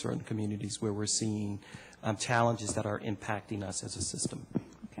within certain communities where we're seeing challenges that are impacting us as a system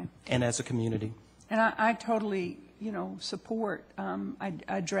and as a community. And I totally, support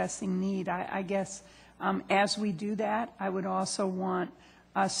addressing need. I guess as we do that, I would also want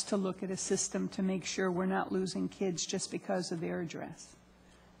us to look at a system to make sure we're not losing kids just because of their address.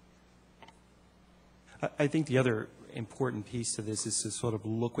 I think the other important piece to this is to sort of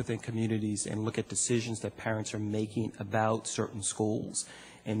look within communities and look at decisions that parents are making about certain schools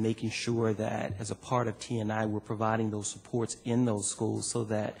and making sure that as a part of TNI we're providing those supports in those schools so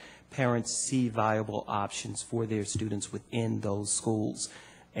that parents see viable options for their students within those schools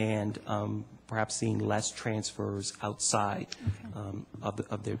and perhaps seeing less transfers outside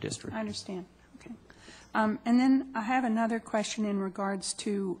of their district. I understand. Okay. And then I have another question in regards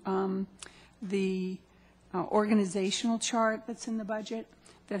to the organizational chart that's in the budget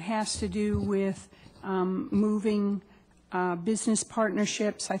that has to do with moving business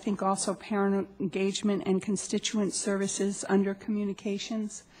partnerships, I think also parent engagement and constituent services under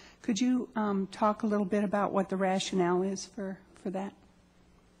communications. Could you talk a little bit about what the rationale is for that?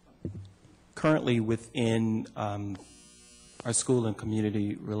 Currently within our school and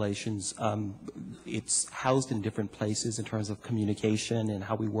community relations, it's housed in different places in terms of communication and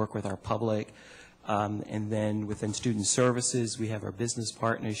how we work with our public. And then within student services, we have our business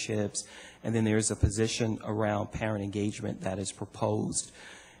partnerships, and then there's a position around parent engagement that is proposed.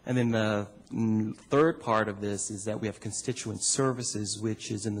 And then the third part of this is that we have constituent services,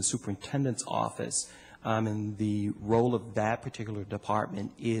 which is in the superintendent's office. And the role of that particular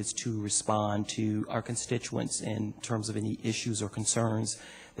department is to respond to our constituents in terms of any issues or concerns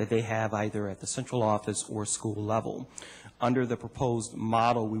that they have either at the central office or school level. Under the proposed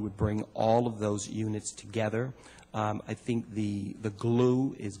model, we would bring all of those units together. I think the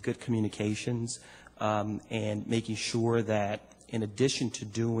glue is good communications and making sure that in addition to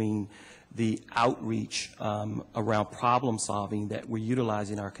doing the outreach around problem solving, that we're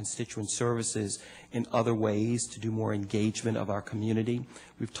utilizing our constituent services in other ways to do more engagement of our community.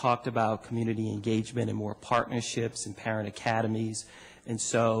 We've talked about community engagement and more partnerships and parent academies. And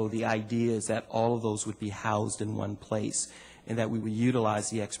so the idea is that all of those would be housed in one place and that we would utilize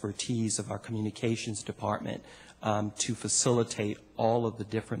the expertise of our communications department to facilitate all of the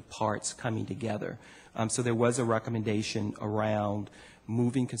different parts coming together. So there was a recommendation around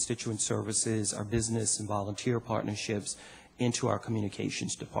moving constituent services, our business and volunteer partnerships into our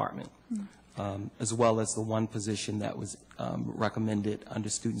communications department, as well as the one position that was recommended under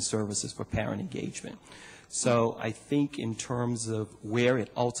student services for parent engagement. So I think in terms of where it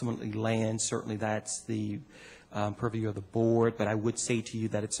ultimately lands, certainly that's the purview of the board, but I would say to you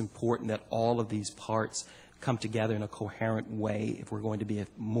that it's important that all of these parts come together in a coherent way if we're going to be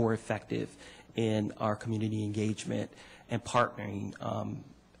more effective in our community engagement and partnering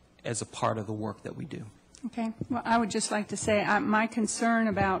as a part of the work that we do. Okay. Well, I would just like to say my concern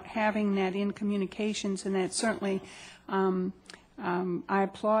about having that in communications, and that certainly I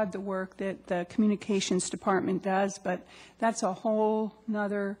applaud the work that the communications department does, but that's a whole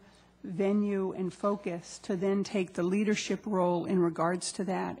nother venue and focus to then take the leadership role in regards to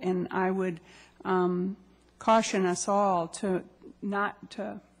that. And I would caution us all to not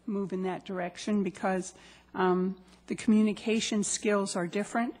to move in that direction because the communication skills are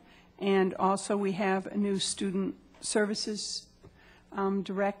different, and also we have a new student services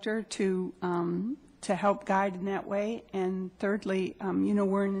director to help guide in that way. And thirdly,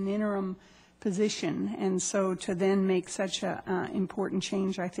 we're in an interim position, and so to then make such an important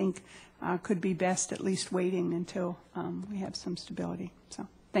change, I think, could be best at least waiting until we have some stability. So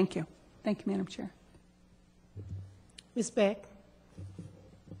thank you. Thank you, Madam Chair. Ms. Beck.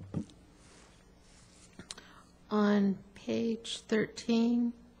 On page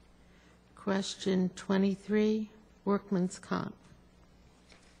 13, question 23, workman's comp.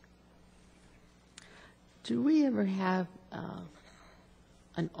 Do we ever have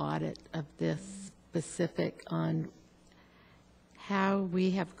an audit of this specific on how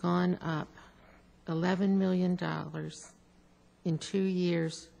we have gone up $11 million in 2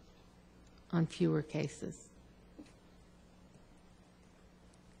 years on fewer cases?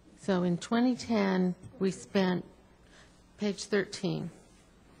 So in 2010, we spent, page 13,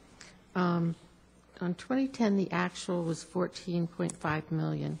 on 2010, the actual was $14.5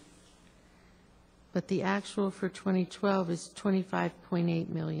 million, but the actual for 2012 is $25.8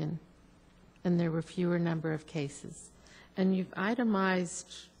 million, and there were fewer number of cases. And you've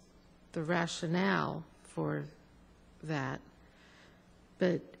itemized the rationale for that,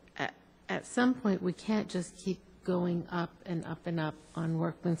 but at some point, we can't just keep going up and up and up on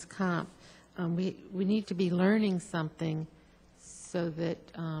workman's comp. We need to be learning something so that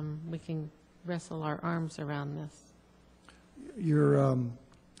we can wrestle our arms around this. Your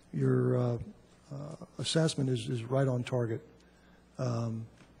assessment is right on target.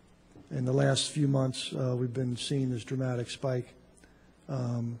 In the last few months, we've been seeing this dramatic spike.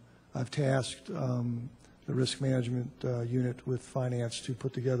 I've tasked the risk management unit with finance to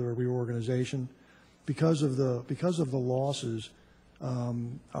put together a reorganization. Because of the losses,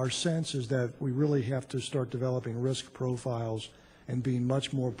 our sense is that we really have to start developing risk profiles and being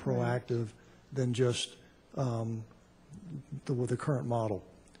much more proactive than just with the current model.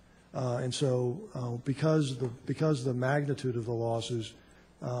 And so, because the magnitude of the losses,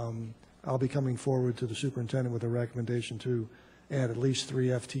 I'll be coming forward to the superintendent with a recommendation to add at least 3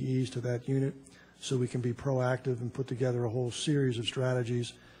 FTEs to that unit, so we can be proactive and put together a whole series of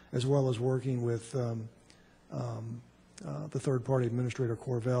strategies, as well as working with the third-party administrator,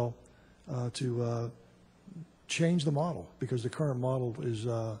 Corvell, to change the model, because the current model is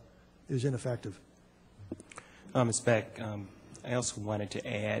ineffective. Ms. Beck, I also wanted to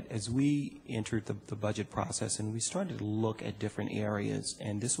add, as we entered the budget process and we started to look at different areas,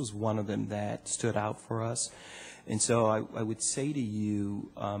 and this was one of them that stood out for us. And so I would say to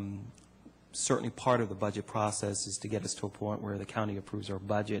you, certainly part of the budget process is to get us to a point where the county approves our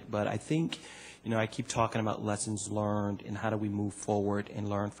budget. But I think, I keep talking about lessons learned and how do we move forward and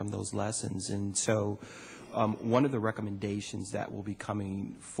learn from those lessons. And so one of the recommendations that will be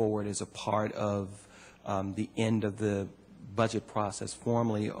coming forward as a part of the end of the budget process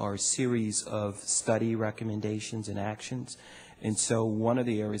formally are a series of study recommendations and actions. And so one of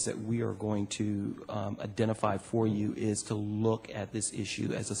the areas that we are going to identify for you is to look at this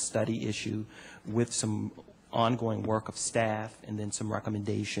issue as a study issue with some ongoing work of staff and then some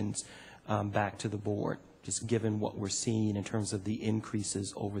recommendations back to the board, just given what we're seeing in terms of the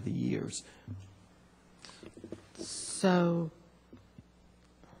increases over the years. So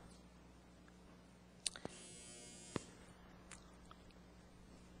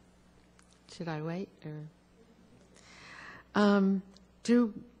should I wait, or?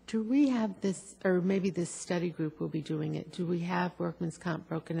 Do we have this, or maybe this study group will be doing it, do we have workman's comp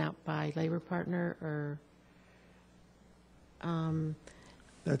broken out by labor partner, or?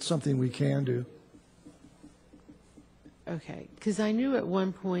 That's something we can do. Okay, because I knew at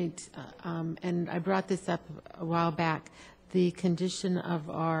one point, and I brought this up a while back, the condition of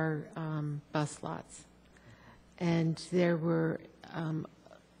our bus lots. And there were a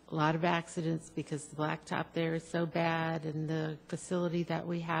lot of accidents because the blacktop there is so bad, and the facility that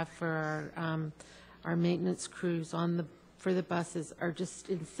we have for our maintenance crews for the buses are just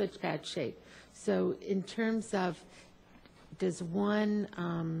in such bad shape. So in terms of, does one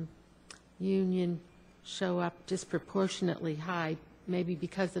union show up disproportionately high, maybe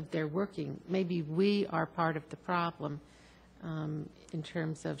because of their working? Maybe we are part of the problem in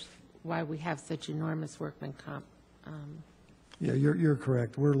terms of why we have such enormous workman comp. Yeah, you're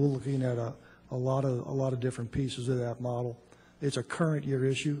correct. We're looking at a lot of different pieces of that model. It's a current year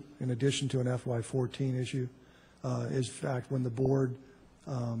issue in addition to an FY-14 issue. In fact, when the board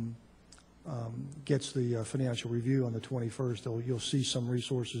gets the financial review on the 21st, you'll see some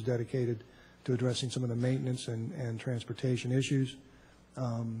resources dedicated to addressing some of the maintenance and transportation issues,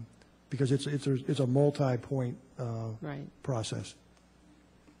 because it's a multi-point process.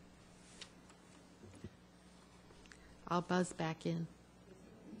 I'll buzz back in.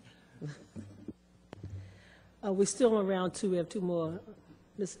 We're still on round two. We have two more.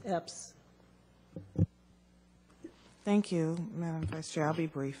 Ms. Epps. Thank you, Madam Vice Chair. I'll be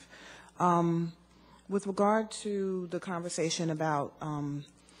brief. With regard to the conversation about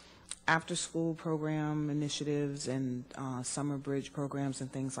after-school program initiatives and summer bridge programs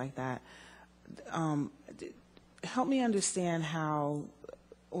and things like that, help me understand how,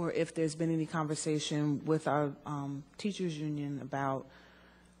 or if there's been any conversation with our teachers union about,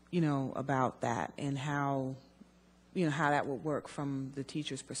 about that and how, how that would work from the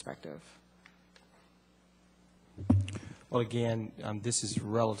teacher's perspective. Well, again, this is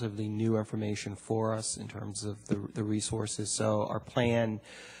relatively new information for us in terms of the resources. So our plan,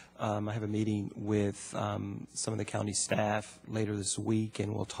 I have a meeting with some of the county staff later this week,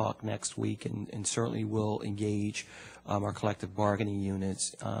 and we'll talk next week, and certainly we'll engage our collective bargaining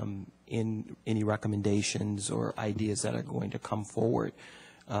units in any recommendations or ideas that are going to come forward.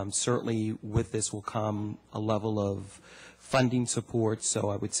 Certainly with this will come a level of funding support, so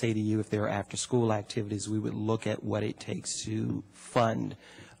I would say to you, if there are after-school activities, we would look at what it takes to fund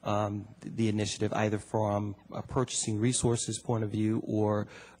the initiative, either from a purchasing resources point of view or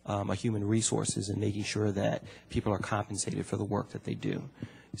a human resources, and making sure that people are compensated for the work that they do.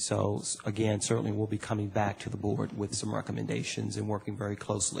 So again, certainly we'll be coming back to the board with some recommendations and working very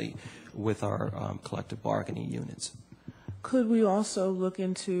closely with our collective bargaining units. Could we also look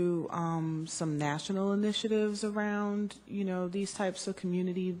into some national initiatives around, these types of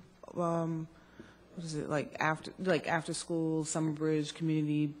community, what is it, like after school, summer bridge,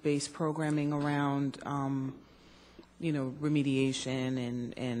 community-based programming around,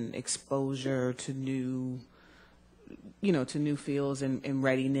 remediation and exposure to new, to new fields and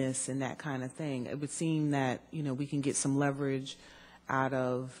readiness and that kind of thing? It would seem that, we can get some leverage out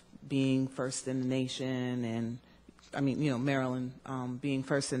of being first in the nation and, Maryland being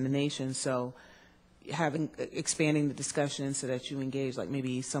first in the nation, so expanding the discussion so that you engage like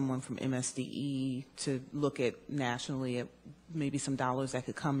maybe someone from MSDE to look at nationally at maybe some dollars that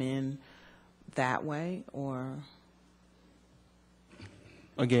could come in that way, or?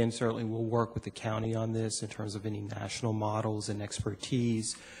 Again, certainly we'll work with the county on this in terms of any national models and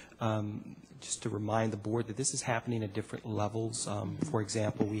expertise. Just to remind the board that this is happening at different levels. For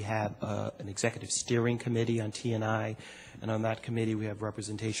example, we have an executive steering committee on T&I, and on that committee we have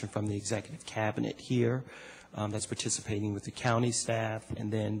representation from the executive cabinet here that's participating with the county staff,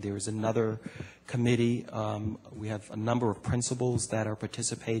 and then there's another committee. We have a number of principals that are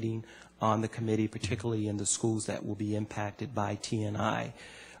participating on the committee, particularly in the schools that will be impacted by T&I.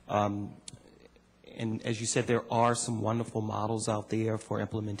 And as you said, there are some wonderful models out there for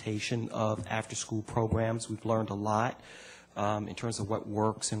implementation of after-school programs. We've learned a lot in terms of what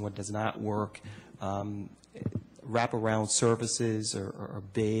works and what does not work. Wraparound services are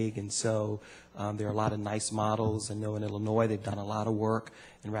big, and so there are a lot of nice models. I know in Illinois they've done a lot of work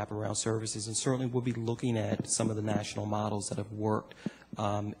in wraparound services, and certainly we'll be looking at some of the national models that have worked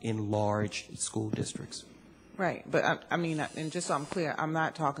in large school districts. Right, but and just so I'm clear, I'm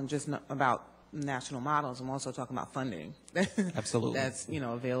not talking just about national models. I'm also talking about funding. Absolutely. That's,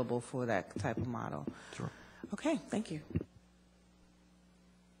 available for that type of model. Sure. Okay, thank you.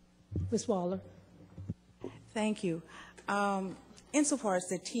 Ms. Waller. Thank you. Insofar as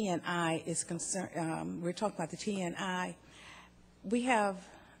the T&I is concerned, we're talking about the T&I,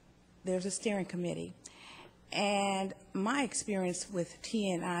 there's a steering committee. And my experience with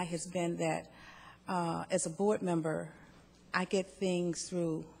T&I has been that as a board member, I get things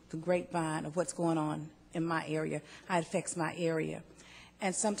through the grapevine of what's going on in my area, how it affects my area.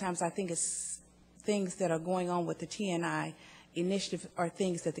 And sometimes I think it's things that are going on with the T&I initiative are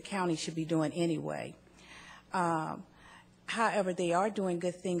things that the county should be doing anyway. However, they are doing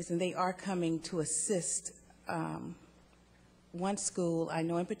good things, and they are coming to assist one school, I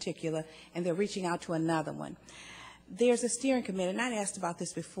know in particular, and they're reaching out to another one. There's a steering committee, and I asked about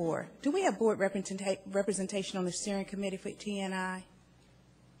this before. Do we have board representation on the steering committee for T&I?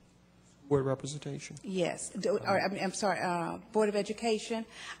 Board representation? Yes. I'm sorry, Board of Education.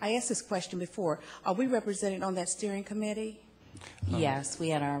 I asked this question before. Are we represented on that steering committee? Yes, we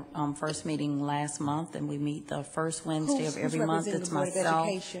had our first meeting last month, and we meet the first Wednesday of every month. It's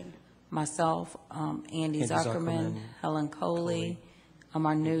myself, Andy Zuckerman, Helen Coley,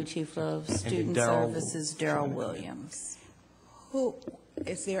 our new Chief of Student Services, Darrell Williams.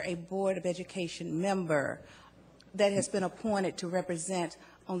 Is there a Board of Education member that has been appointed to represent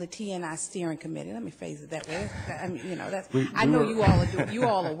on the T&I steering committee? Let me phrase it that way. I know you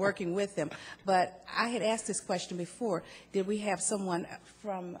all are working with them, but I had asked this question before. Did we have someone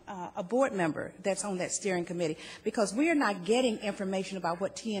from a board member that's on that steering committee? Because we are not getting information about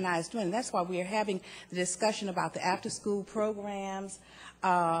what T&I is doing. That's why we are having the discussion about the after-school programs,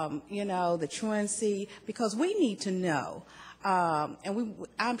 the truancy, because we need to know.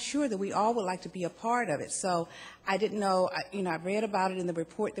 I'm sure that we all would like to be a part of it. So I didn't know, I read about it in the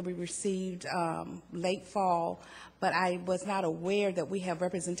report that we received late fall, but I was not aware that we have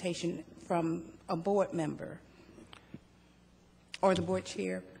representation from a board member. or the board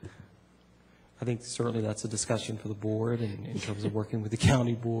chair? I think certainly that's a discussion for the board in terms of working with the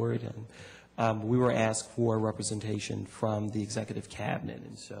county board. And we were asked for representation from the executive cabinet,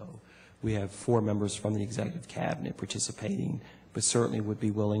 and so we have 4 members from the executive cabinet participating, but certainly would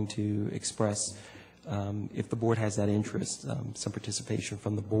be willing to express, if the board has that interest, some participation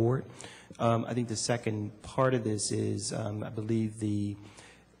from the board. I think the second part of this is, I believe the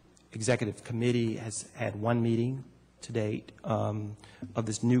executive committee has had 1 meeting to date of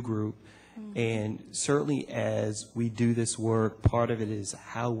this new group. And certainly as we do this work, part of it is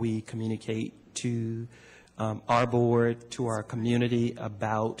how we communicate to our board, to our community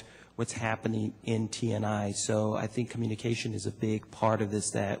about what's happening in TNI. So I think communication is a big part of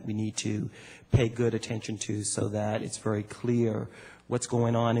this that we need to pay good attention to so that it's very clear what's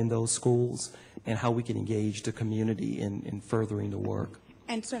going on in those schools and how we can engage the community in furthering the work.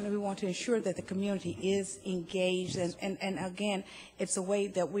 And certainly we want to ensure that the community is engaged, and again, it's a way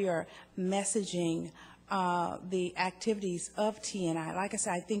that we are messaging the activities of TNI. Like I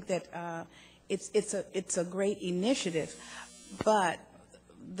said, I think that it's a great initiative, but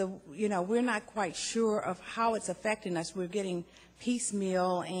we're not quite sure of how it's affecting us. We're getting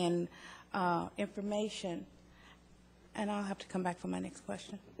piecemeal and information, and I'll have to come back for my next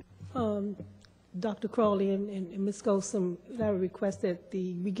question. Dr. Crowley and Ms. Golsom, I would request that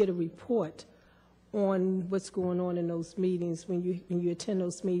we get a report on what's going on in those meetings. When you attend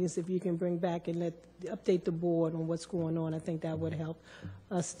those meetings, if you can bring back and update the board on what's going on, I think that would help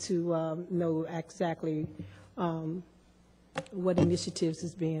us to know exactly what initiatives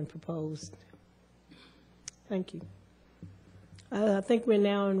is being proposed. Thank you. I think we're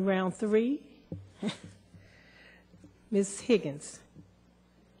now in round 3. Ms. Higgins.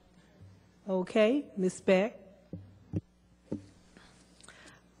 Okay, Ms. Beck.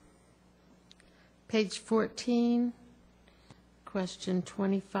 Page 14, question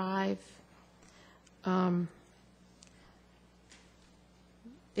 25.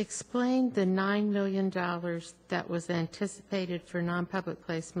 Explain the $9 million that was anticipated for non-public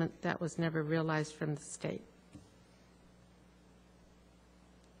placement that was never realized from the state.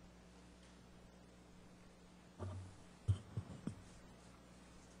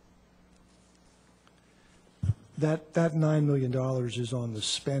 That $9 million is on the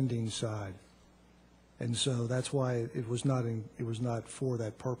spending side, and so that's why it was not for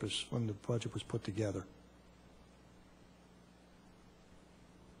that purpose when the budget was put together.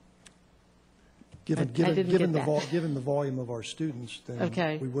 Given the volume of our students,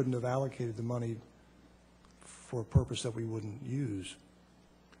 then we wouldn't have allocated the money for a purpose that we wouldn't use.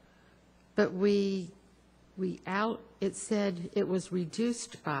 But it said it was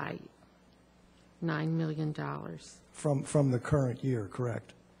reduced by $9 million. From the current year,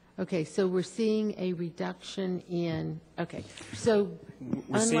 correct. Okay, so we're seeing a reduction in, so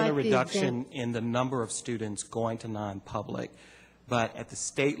we're seeing a reduction in the number of students going to non-public, but at the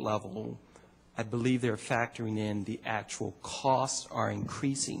state level, I believe they're factoring in the actual costs are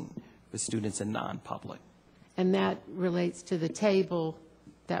increasing for students in non-public. And that relates to the table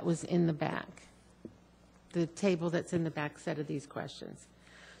that was in the back, the table that's in the back set of these questions.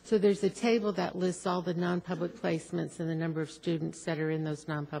 So there's a table that lists all the non-public placements and the number of students that are in those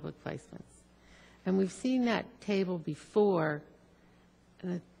non-public placements. And we've seen that table before,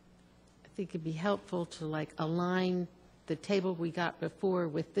 and I think it'd be helpful to align the table we got before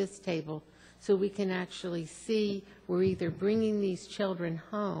with this table so we can actually see we're either bringing these children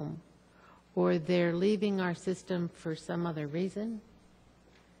home or they're leaving our system for some other reason.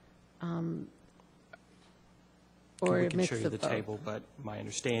 Or we a can mix show you of the both. table, but my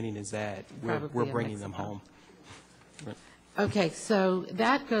understanding is that we're Probably a bringing mix them of both. home. Okay, so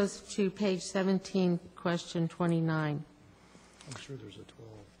that goes to page 17, question 29. I'm sure there's a 12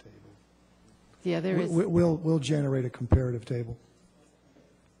 table. Yeah, there is. We'll generate a comparative table.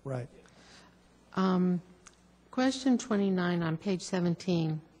 Right. Question 29 on page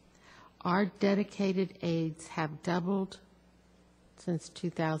 17. Our dedicated aides have doubled since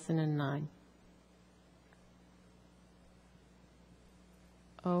 2009.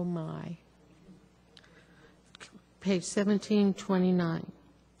 Oh, my. Page 17, 29,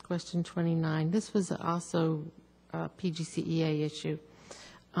 question 29. This was also a PGCEA issue.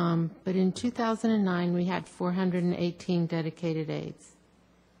 But in 2009, we had 418 dedicated aides.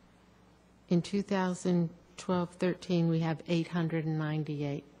 In 2012-13, we have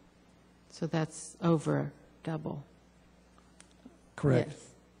 898. So that's over double. Correct. Yes.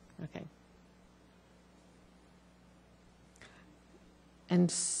 Okay.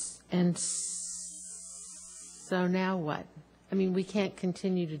 And so now what? I mean, we can't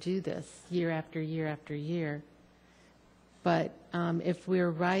continue to do this year after year after year. But if we're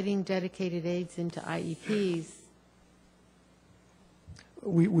writing dedicated aids into IEPs,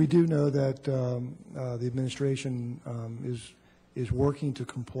 We do know that the administration is working to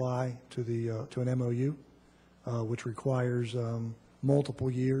comply to an MOU, which requires multiple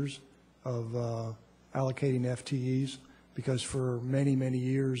years of allocating FTEs, because for many, many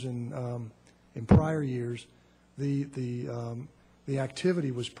years in prior years, the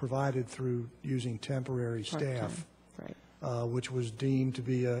activity was provided through using temporary staff, right. Which was deemed to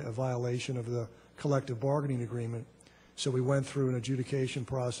be a violation of the collective bargaining agreement. So we went through an adjudication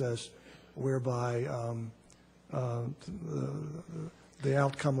process whereby the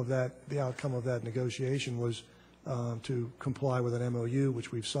outcome of that negotiation was to comply with an MOU,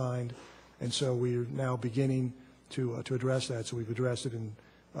 which we've signed, and so we are now beginning to address that. So we've addressed it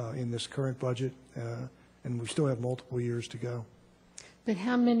in this current budget, and we still have multiple years to go. But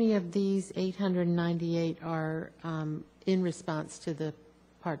how many of these 898 are in response to the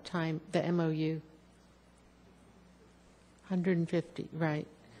part-time, the MOU? 150, right.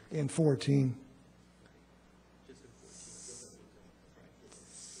 In 14.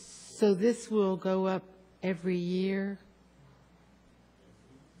 So this will go up every year?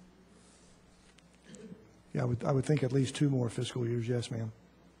 Yeah, I would think at least 2 more fiscal years, yes, ma'am.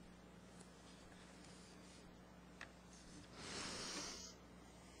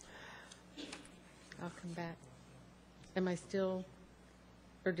 I'll come back. Am I still,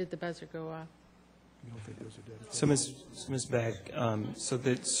 or did the buzzer go off? So, Ms. Beck, so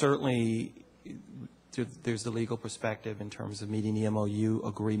that certainly there's the legal perspective in terms of meeting the MOU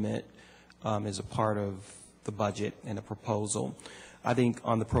agreement as a part of the budget and a proposal. I think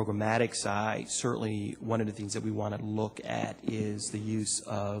on the programmatic side, certainly one of the things that we want to look at is the use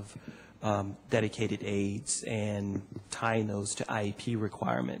of dedicated aids and tying those to IEP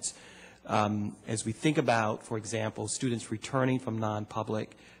requirements. As we think about, for example, students returning from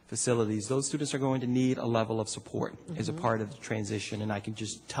non-public facilities, those students are going to need a level of support as a part of the transition, and I can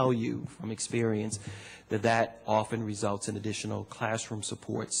just tell you from experience that that often results in additional classroom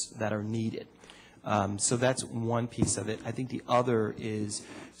supports that are needed. So that's one piece of it. I think the other is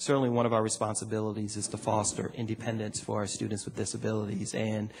certainly one of our responsibilities is to foster independence for our students with disabilities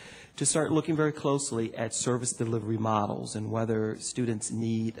and to start looking very closely at service delivery models and whether students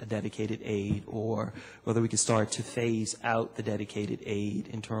need a dedicated aid or whether we can start to phase out the dedicated aid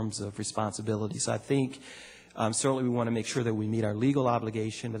in terms of responsibility. So I think certainly we want to make sure that we meet our legal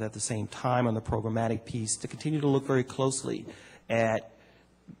obligation, but at the same time on the programmatic piece to continue to look very closely at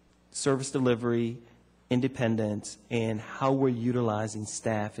service delivery, independence, and how we're utilizing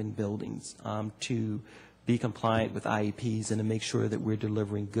staff in buildings to be compliant with IEPs and to make sure that we're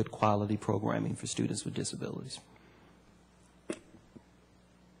delivering good quality programming for students with disabilities.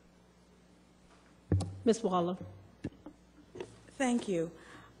 Ms. Waller. Thank you.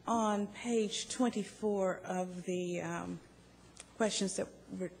 On page 24 of the questions that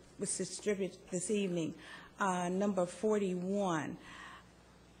was distributed this evening, number 41,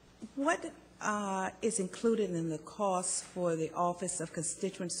 what is included in the cost for the Office of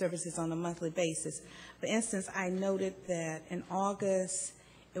Constituent Services on a monthly basis? For instance, I noted that in August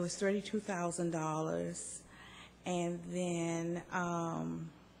it was $32,000, and then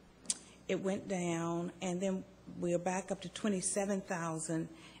it went down, and then we are back up to $27,000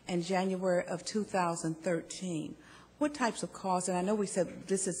 in January of 2013. What types of costs? And I know we said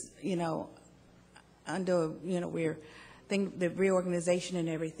this is, under, we're thinking the reorganization and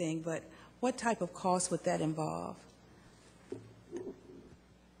everything, but what type of costs would that involve?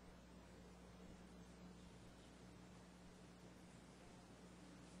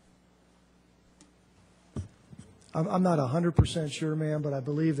 I'm not 100% sure, ma'am, but I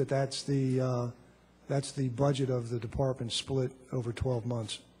believe that that's the budget of the department split over 12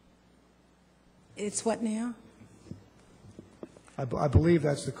 months. It's what now? I believe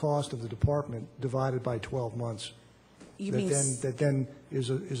that's the cost of the department divided by 12 months. You mean that then is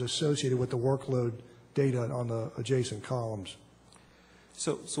associated with the workload data on the adjacent columns.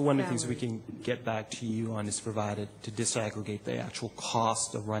 So one of the things we can get back to you on is provided to disaggregate the actual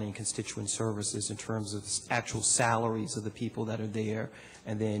cost of running constituent services in terms of actual salaries of the people that are there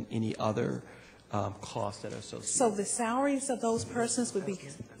and then any other costs that are associated. So the salaries of those persons would be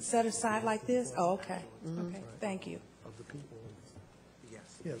set aside like this? Oh, okay. Okay, thank you. Of the people.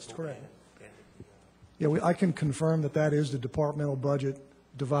 Yes, correct. Yeah, I can confirm that that is the departmental budget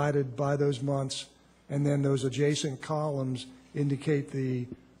divided by those months, and then those adjacent columns indicate the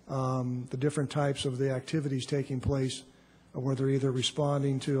different types of the activities taking place, where they're either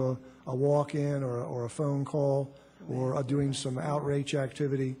responding to a walk-in or a phone call or doing some outreach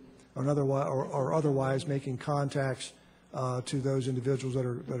activity or otherwise making contacts to those individuals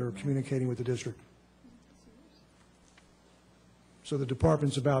that are communicating with the district. So the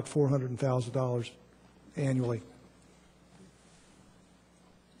department's about $400,000 annually.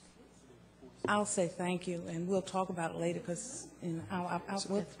 I'll say thank you, and we'll talk about it later, because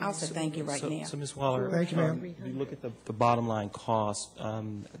I'll say thank you right now. So, Ms. Waller, Thank you, ma'am. you look at the bottom line cost,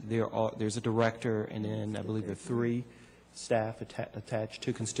 there's a director, and then I believe there are 3 staff attached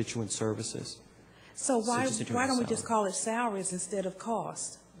to constituent services. So why just in terms don't of we just salary. call it salaries instead of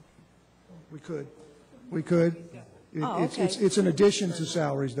cost? We could. We could. Oh, okay. It's an addition to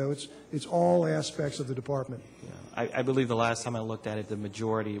salaries, though. It's all aspects of the department. I believe the last time I looked at it, the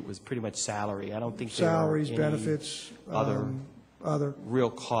majority was pretty much salary. I don't think Salaries, there are any benefits, other real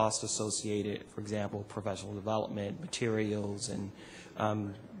costs associated, for example, professional development, materials, and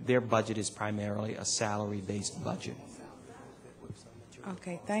their budget is primarily a salary-based budget.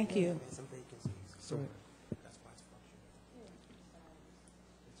 Okay, thank you.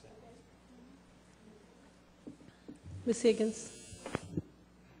 Ms. Higgins?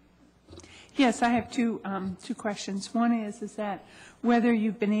 Yes, I have two questions. One is that whether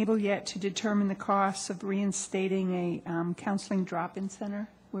you've been able yet to determine the costs of reinstating a counseling drop-in center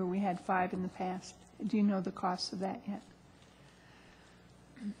where we had 5 in the past. Do you know the costs of that yet?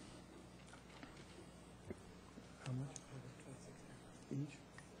 How much? Each?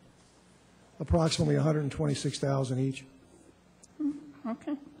 Approximately $126,000 each.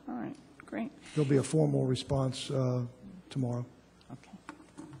 Okay, all right, great. There'll be a formal response tomorrow. Okay.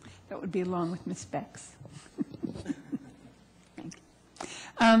 That would be along with Ms. Beck's. Thank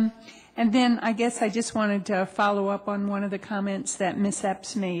you. And then I guess I just wanted to follow up on one of the comments that Ms.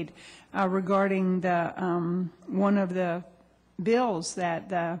 Epps made regarding the one of the bills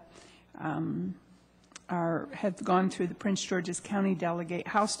that have gone through the Prince George's County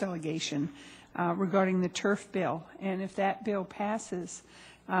House delegation regarding the turf bill. And if that bill passes,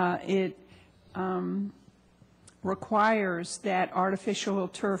 it requires that artificial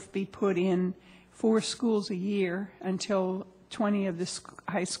turf be put in 4 schools a year until 20 of the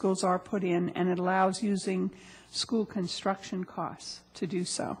high schools are put in, and it allows using school construction costs to do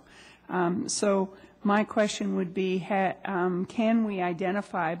so. So my question would be, can we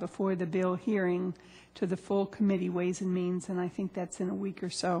identify before the bill hearing to the full committee Ways and Means, and I think that's in a week or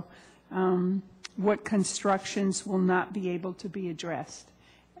so, what constructions will not be able to be addressed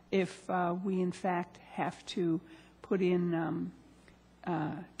if we in fact have to put in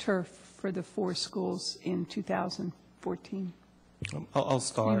turf for the 4 schools in 2014? I'll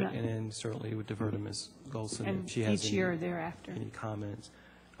start, and then certainly would defer to Ms. Golson And if she has each year thereafter. any comments.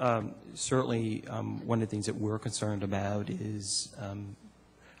 Certainly, one of the things that we're concerned about is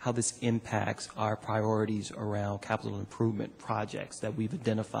how this impacts our priorities around capital improvement projects that we've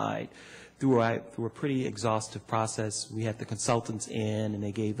identified through a pretty exhaustive process. We had the consultants in, and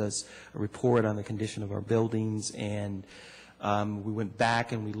they gave us a report on the condition of our buildings, and we went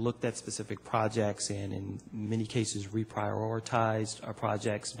back and we looked at specific projects, and in many cases reprioritized our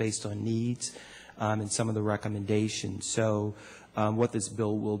projects based on needs and some of the recommendations. So what this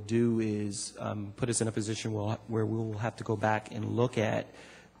bill will do is put us in a position where we will have to go back and look at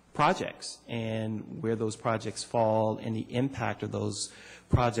projects and where those projects fall and the impact of those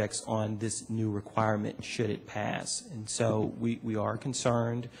projects on this new requirement should it pass. And so we are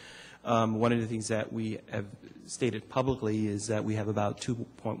concerned. One of the things that we have stated publicly is that we have about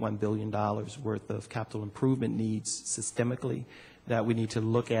 $2.1 billion worth of capital improvement needs systemically that we need to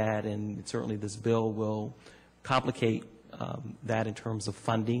look at, and certainly this bill will complicate that in terms of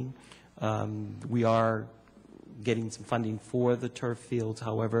funding. We are getting some funding for the turf fields,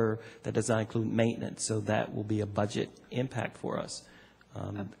 however, that does not include maintenance, so that will be a budget impact for us.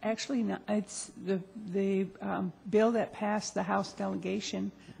 Actually, no, it's the bill that passed the House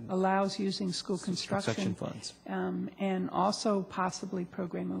delegation allows using school construction funds. And also possibly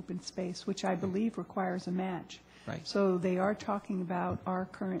program open space, which I believe requires a match. Right. So they are talking about our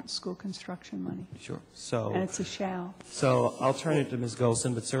current school construction money. Sure. So, and it's a shall. So I'll turn it to Ms.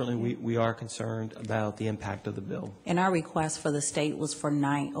 Golson, but certainly we are concerned about the impact of the bill. And our request for the state was for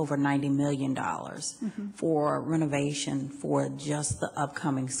over $90 million for renovation for just the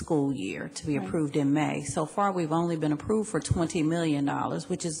upcoming school year to be approved in May. So far, we've only been approved for $20 million,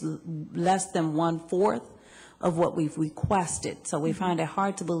 which is less than 1/4 of what we've requested. So we find it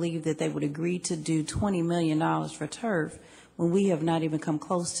hard to believe that they would agree to do $20 million for turf when we have not even come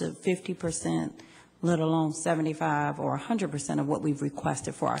close to 50%, let alone 75 or 100% of what we've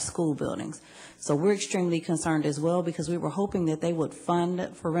requested for our school buildings. So we're extremely concerned as well, because we were hoping that they would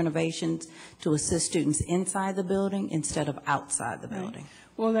fund for renovations to assist students inside the building instead of outside the building.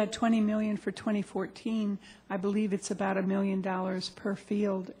 Well, that $20 million for 2014, I believe it's about $1 million per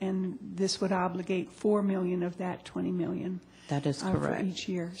field, and this would obligate $4 million of that $20 million. That is correct. For each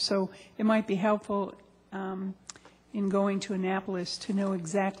year. So it might be helpful in going to Annapolis to know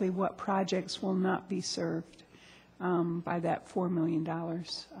exactly what projects will not be served by that $4 million,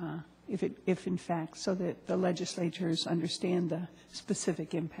 if in fact, so that the legislatures understand the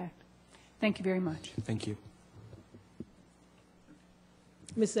specific impact. Thank you very much. Thank you.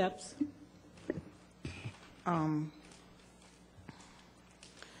 Ms. Epps?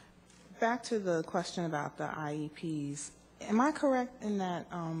 Back to the question about the IEPs. Am I correct in that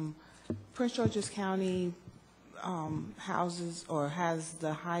Prince George's County houses or has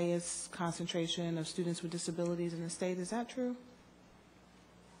the highest concentration of students with disabilities in the state? Is that true?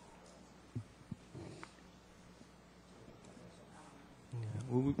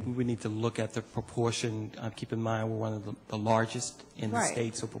 We need to look at the proportion. Keep in mind, we're one of the largest in the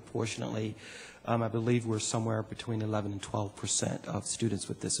state, so proportionately, I believe we're somewhere between 11 and 12% of students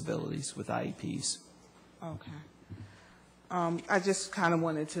with disabilities with IEPs. Okay. I just kind of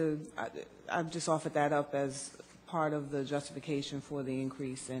wanted to, I've just offered that up as part of the justification for the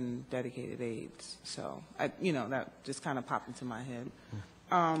increase in dedicated aides. So, that just kind of popped into my head.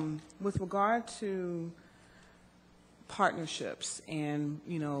 With regard to partnerships and,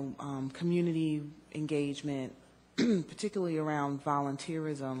 community engagement, particularly around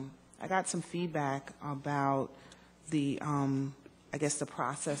volunteerism, I got some feedback about the, the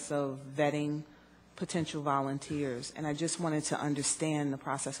process of vetting potential volunteers. And I just wanted to understand the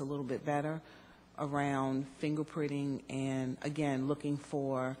process a little bit better around fingerprinting and, again, looking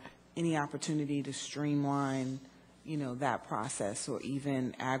for any opportunity to streamline, that process or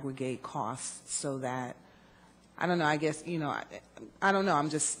even aggregate costs so that, I don't know, I guess, I don't know. I'm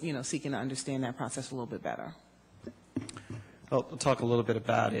just, seeking to understand that process a little bit better. Well, I'll talk a little bit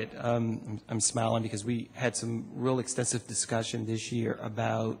about it. I'm smiling because we had some real extensive discussion this year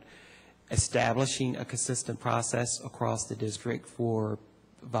about establishing a consistent process across the district for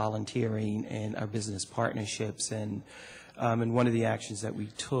volunteering and our business partnerships. And one of the actions that we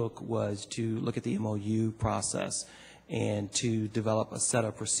took was to look at the MOU process and to develop a set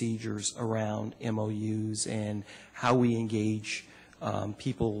of procedures around MOUs and how we engage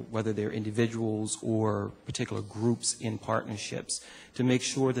people, whether they're individuals or particular groups in partnerships, to make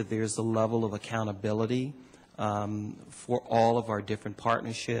sure that there's a level of accountability for all of our different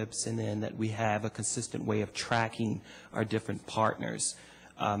partnerships, and then that we have a consistent way of tracking our different partners.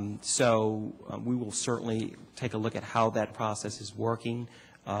 So we will certainly take a look at how that process is working.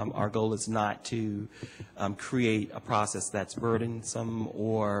 Our goal is not to create a process that's burdensome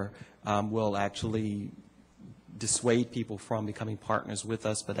or will actually dissuade people from becoming partners with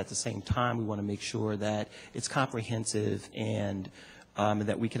us, but at the same time we want to make sure that it's comprehensive and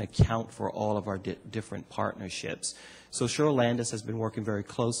that we can account for all of our different partnerships. So Cheryl Landis has been working very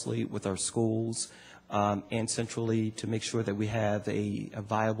closely with our schools and centrally to make sure that we have a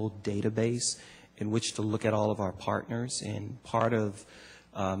viable database in which to look at all of our partners. And part of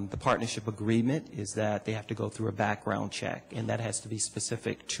the partnership agreement is that they have to go through a background check, and that has to be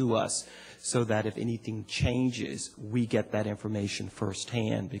specific to us so that if anything changes, we get that information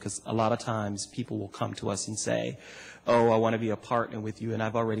firsthand, because a lot of times people will come to us and say, oh, I want to be a partner with you, and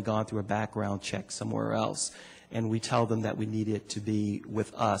I've already gone through a background check somewhere else. And we tell them that we need it to be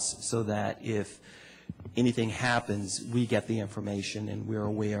with us so that if anything happens, we get the information and we're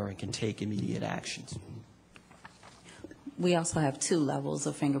aware and can take immediate actions. We also have two levels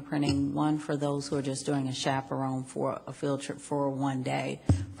of fingerprinting, one for those who are just doing a chaperone for a field trip for one day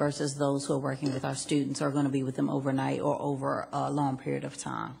versus those who are working with our students or are going to be with them overnight or over a long period of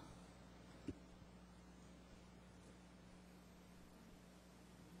time.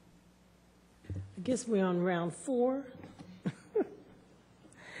 I guess we're on round 4.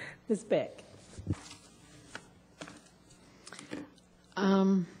 Ms. Beck.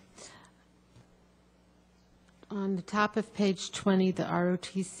 On the top of page 20, the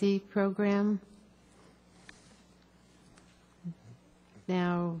ROTC program.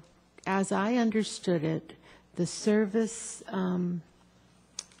 Now, as I understood it, the service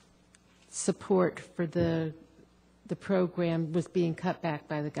support for the program was being cut back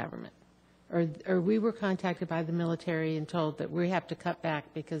by the government. Or we were contacted by the military and told that we have to cut back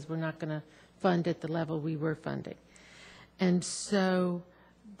because we're not going to fund at the level we were funding. And so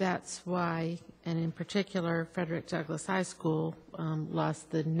that's why, and in particular, Frederick Douglass High School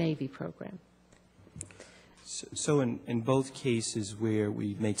lost the Navy program. So in both cases where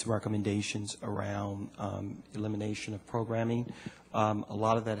we made some recommendations around elimination of programming, a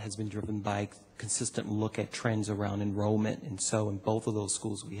lot of that has been driven by consistent look at trends around enrollment. And so in both of those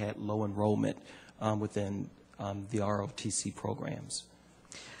schools, we had low enrollment within the ROTC programs,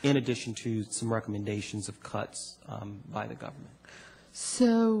 in addition to some recommendations of cuts by the government.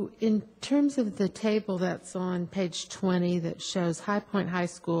 So in terms of the table that's on page 20 that shows High Point High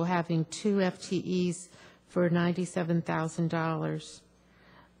School having 2 FTEs for $97,000,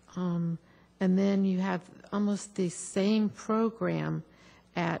 and then you have almost the same program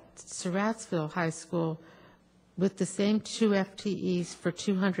at Surrattsville High School with the same 2 FTEs for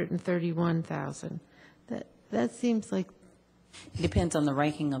 $231,000. That seems like... It depends on the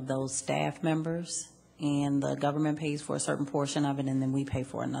ranking of those staff members, and the government pays for a certain portion of it, and then we pay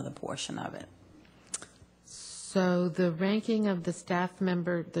for another portion of it. So the ranking of the staff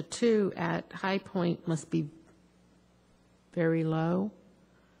member, the 2 at High Point must be very low.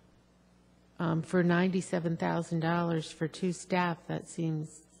 For $97,000 for 2 staff, that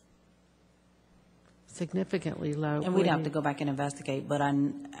seems significantly low. And we'd have to go back and investigate, but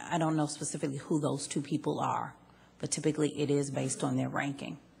I don't know specifically who those 2 people are, but typically it is based on their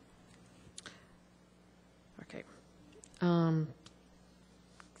ranking. Okay.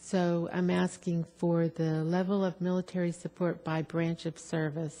 So I'm asking for the level of military support by branch of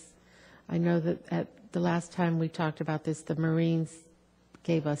service. I know that at the last time we talked about this, the Marines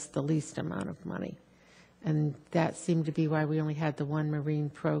gave us the least amount of money. And that seemed to be why we only had the 1 Marine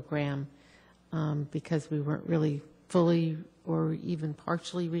program, because we weren't really fully or even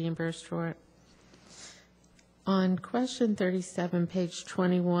partially reimbursed for it. On question 37, page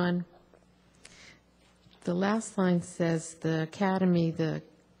 21, the last line says the academy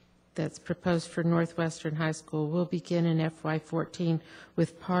that's proposed for Northwestern High School will begin in FY-14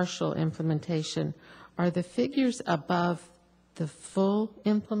 with partial implementation. Are the figures above the full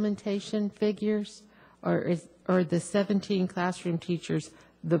implementation figures, or are the 17 classroom teachers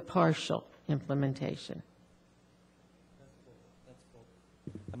the partial implementation?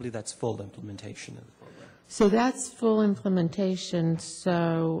 I believe that's full implementation of the program. So that's full implementation.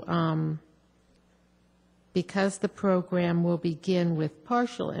 So because the program will begin with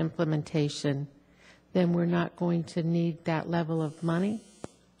partial implementation, then we're not going to need that level of money?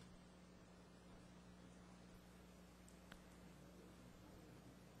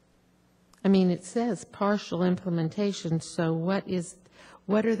 I mean, it says partial implementation, so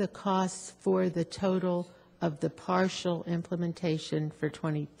what are the costs for the total of the partial implementation for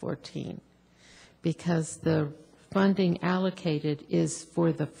 2014? Because the funding allocated is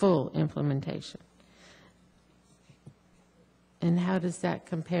for the full implementation. And how does that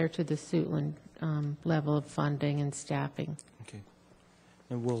compare to the Suitland level of funding and staffing? Okay.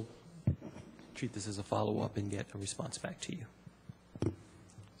 And we'll treat this as a follow-up and get a response back to you.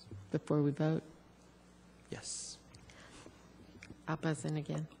 Before we vote? Yes. I'll buzz in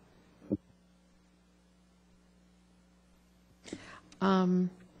again.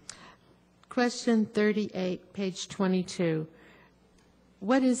 Question 38, page 22.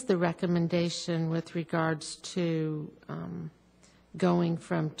 What is the recommendation with regards to going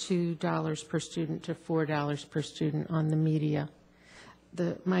from $2 per student to $4 per student on the media?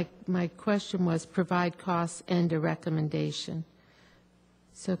 My question was provide costs and a recommendation.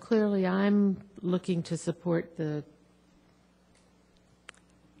 So clearly I'm looking to support the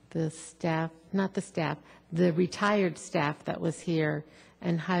staff, not the staff, the retired staff that was here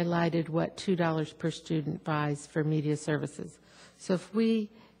and highlighted what $2 per student buys for media services. So if we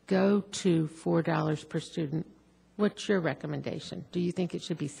go to $4 per student, what's your recommendation? Do you think it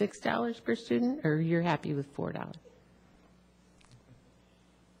should be $6 per student, or you're happy with $4? $4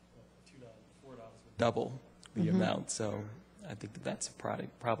 would double the amount, so I think that's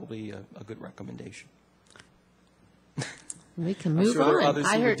probably a good recommendation. We can move sure on. There are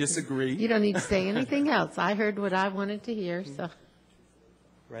others who would disagree. You don't need to say anything else. I heard what I wanted to hear, so.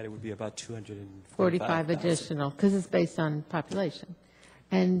 Right, it would be about 245 45 additional, because it's based on population.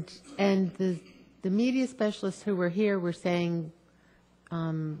 And the media specialists who were here were saying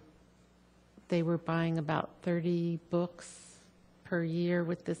they were buying about 30 books per year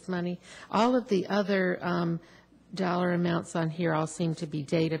with this money. All of the other dollar amounts on here all seem to be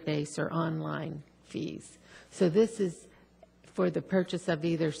database or online fees. So this is for the purchase of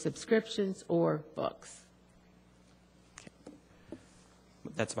either subscriptions or books.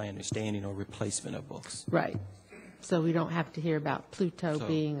 That's my understanding, or replacement of books. Right. So we don't have to hear about Pluto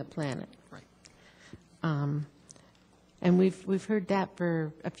being a planet. Right. And we've heard that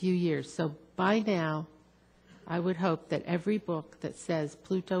for a few years. So by now, I would hope that every book that says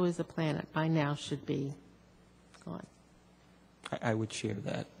Pluto is a planet by now should be gone. I would share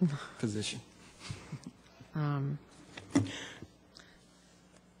that position. I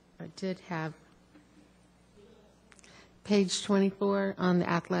did have page 24 on the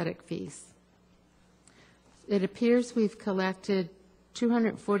athletic fees. It appears we've collected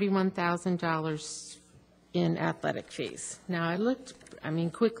 $241,000 in athletic fees. Now, I looked,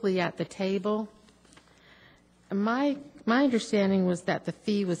 quickly at the table. My understanding was that the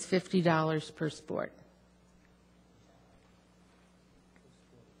fee was $50 per sport.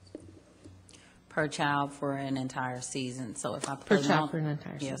 Per child for an entire season. So if I Per play child for an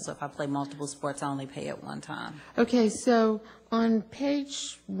entire season. Yeah, so if I play multiple sports, I only pay it one time. Okay, so on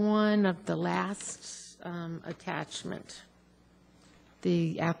page 1 of the last attachment,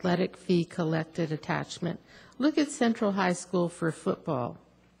 the athletic fee collected attachment, look at Central High School for football.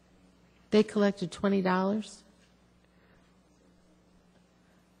 They collected $20.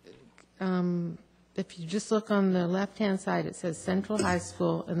 If you just look on the left-hand side, it says Central High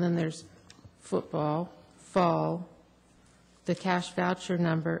School, and then there's football, fall, the cash voucher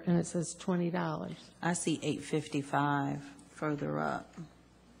number, and it says $20. I see $855 further up.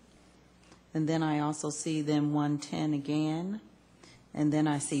 And then I also see them $110 again, and then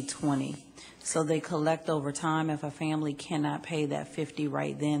I see $20. So they collect over time. If a family cannot pay that $50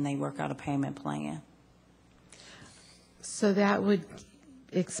 right then, they work out a payment plan. So that would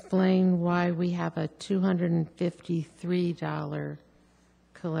explain why we have a $253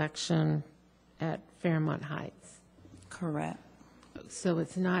 collection at Fairmont Heights. Correct. So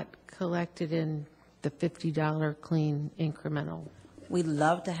it's not collected in the $50 clean incremental. We'd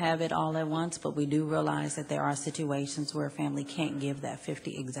love to have it all at once, but we do realize that there are situations where a family can't give that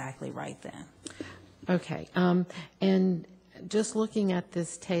 $50 exactly right then. Okay. And just looking at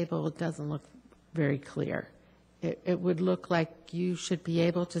this table, it doesn't look very clear. It would look like you should be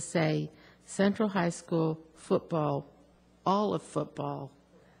able to say Central High School football, all of football,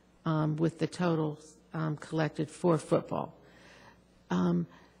 with the total collected for football.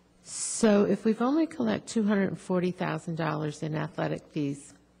 So if we've only collected $240,000 in athletic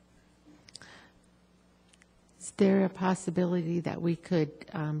fees, is there a possibility that we could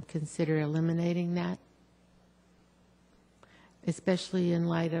consider eliminating that? Especially in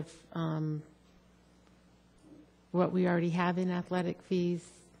light of what we already have in athletic fees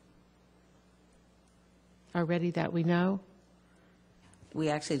already that we know? We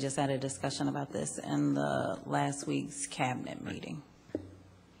actually just had a discussion about this in the last week's cabinet meeting.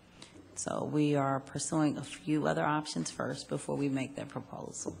 So we are pursuing a few other options first before we make that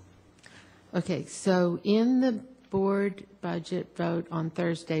proposal. Okay, so in the board budget vote on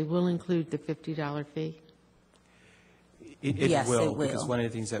Thursday, we'll include the $50 fee? Yes, it will. Because one of the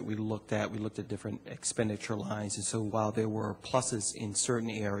things that we looked at different expenditure lines, and so while there were pluses in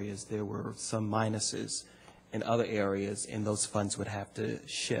certain areas, there were some minuses in other areas, and those funds would have to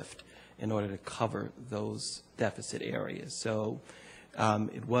shift in order to cover those deficit areas. So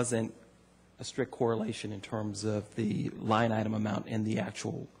it wasn't a strict correlation in terms of the line item amount and the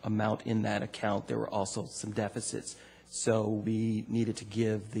actual amount in that account. There were also some deficits. So we needed to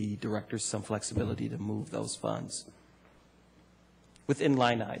give the directors some flexibility to move those funds within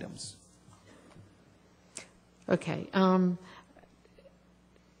line items. Okay.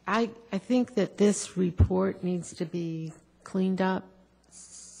 I think that this report needs to be cleaned up,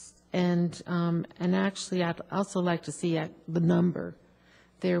 and actually I'd also like to see the number.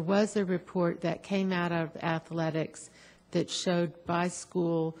 There was a report that came out of athletics that showed by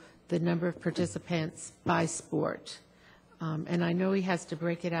school the number of participants by sport. And I know he has to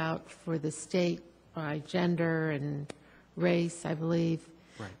break it out for the state by gender and race, I believe.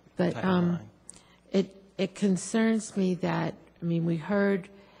 Right. But it concerns me that, we heard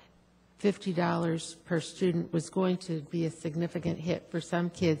 $50 per student was going to be a significant hit for some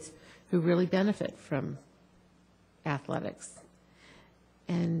kids who really benefit from athletics.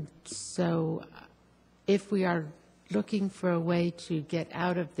 And so if we are looking for a way to get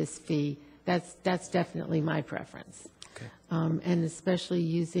out of this fee, that's definitely my preference. Okay. And especially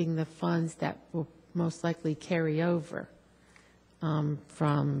using the funds that will most likely carry over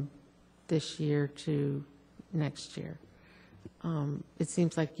from this year to next year. It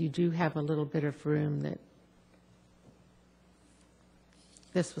seems like you do have a little bit of room that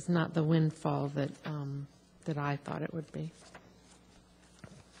this was not the windfall that that I thought it would be.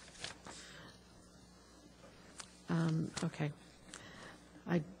 Okay.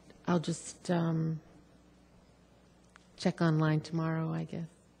 I'll just check online tomorrow, I guess.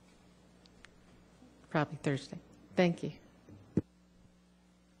 Probably Thursday. Thank you.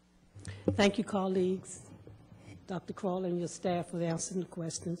 Thank you, colleagues. Dr. Crawley and your staff for answering the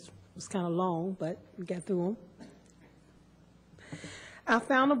questions. It was kind of long, but we got through them. Our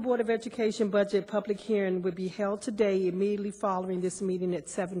final Board of Education budget public hearing will be held today immediately following this meeting at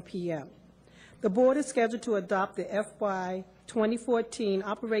 7 p.m. The Board is scheduled to adopt the FY-14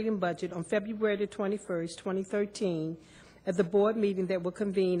 operating budget on February the 21st, 2013, at the Board meeting that will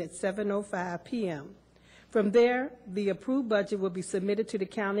convene at 7:05 p.m. From there, the approved budget will be submitted to the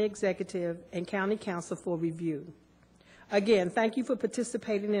County Executive and County Council for review. Again, thank you for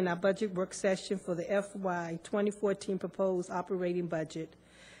participating in our budget work session for the FY 2014 proposed operating budget.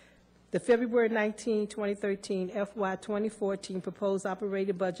 The February 19, 2013 FY 2014 proposed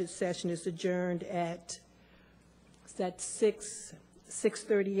operating budget session is adjourned at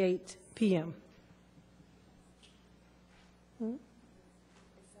 6:38 p.m.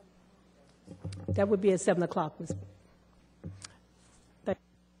 That would be at 7 o'clock, Ms.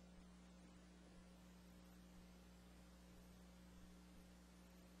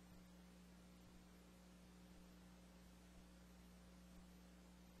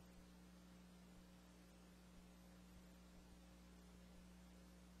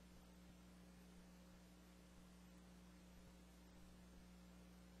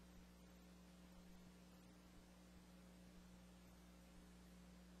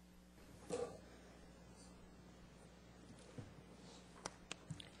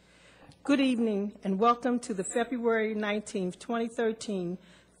 Good evening and welcome to the February 19, 2013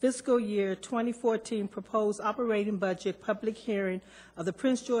 fiscal year 2014 proposed operating budget public hearing of the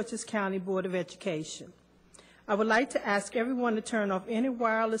Prince George's County Board of Education. I would like to ask everyone to turn off any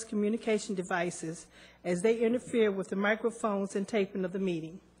wireless communication devices as they interfere with the microphones and taping of the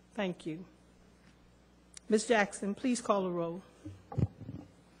meeting. Thank you. Ms. Jackson, please call the roll.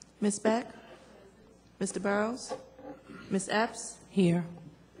 Ms. Beck? Mr. Burrows? Ms. Epps? Here.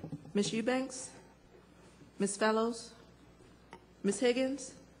 Ms. Eubanks? Ms. Fellows? Ms.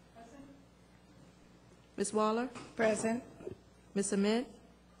 Higgins? Ms. Waller? Present. Ms. Ahmed?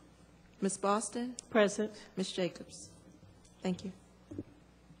 Ms. Boston? Present. Ms. Jacobs? Thank you.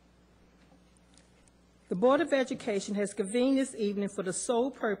 The Board of Education has convened this evening for the sole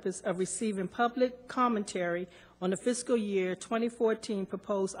purpose of receiving public commentary on the fiscal year 2014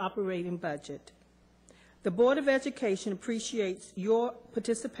 proposed operating budget. The Board of Education appreciates your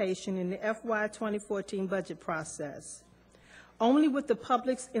participation in the FY 2014 budget process. Only with the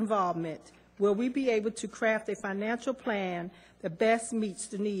public's involvement will we be able to craft a financial plan that best meets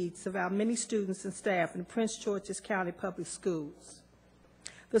the needs of our many students and staff in Prince George's County Public Schools.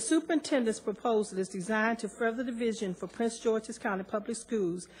 The superintendent's proposal is designed to further the vision for Prince George's County Public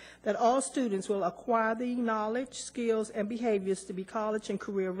Schools that all students will acquire the knowledge, skills, and behaviors to be college and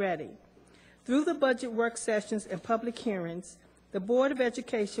career ready. Through the budget work sessions and public hearings, the Board of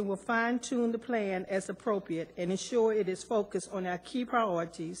Education will fine-tune the plan as appropriate and ensure it is focused on our key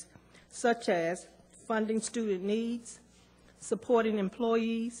priorities, such as funding student needs, supporting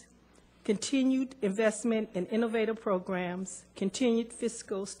employees, continued investment in innovative programs, continued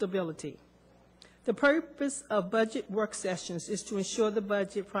fiscal stability. The purpose of budget work sessions is to ensure the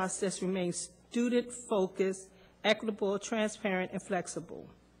budget process remains student-focused, equitable, transparent, and flexible.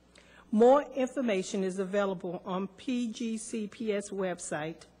 More information is available on PGCPS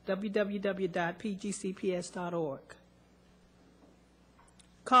website, www.pgcps.org.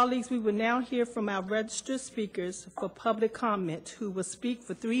 Colleagues, we will now hear from our registered speakers for public comment who will speak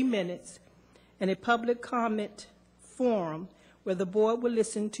for 3 minutes in a public comment forum where the board will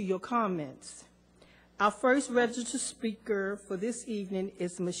listen to your comments. Our first registered speaker for this evening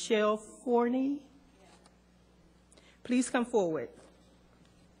is Michelle Forney. Please come forward.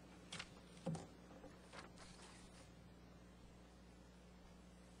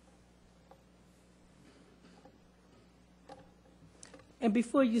 And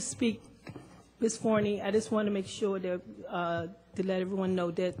before you speak, Ms. Forney, I just want to make sure that to let everyone know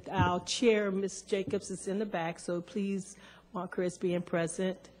that our chair, Ms. Jacobs, is in the back, so please mark her as being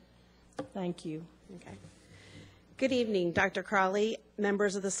present. Thank you. Okay. Good evening, Dr. Crawley,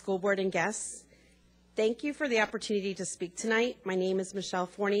 members of the school board, and guests. Thank you for the opportunity to speak tonight. My name is Michelle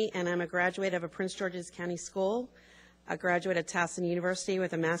Forney, and I'm a graduate of a Prince George's County School, a graduate of Towson University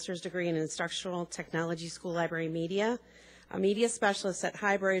with a master's degree in Instructional Technology School Library Media, a media specialist at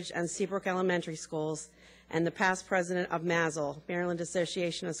Highbridge and Seabrook Elementary Schools, and the past president of MASL, Maryland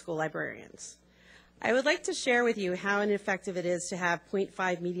Association of School Librarians. I would like to share with you how ineffective it is to have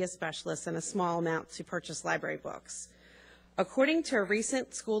 0.5 media specialists and a small amount to purchase library books. According to a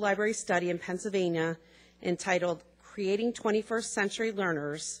recent school library study in Pennsylvania entitled Creating 21st Century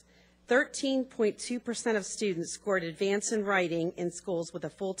Learners, 13.2% of students scored advanced in writing in schools with a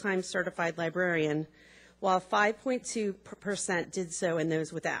full-time certified librarian, while 5.2% did so in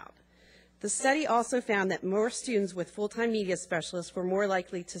those without. The study also found that more students with full-time media specialists were more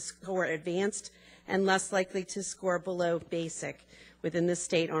likely to score advanced and less likely to score below basic within the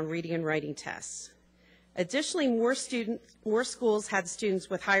state on reading and writing tests. Additionally, more schools had students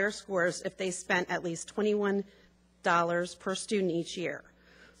with higher scores if they spent at least $21 per student each year.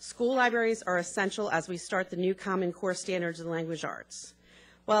 School libraries are essential as we start the new Common Core standards in language arts.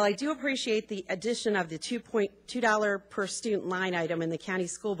 While I do appreciate the addition of the $2 per student line item in the county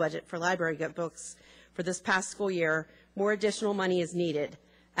school budget for library books for this past school year, more additional money is needed.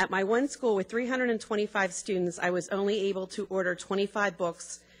 At my one school with 325 students, I was only able to order 25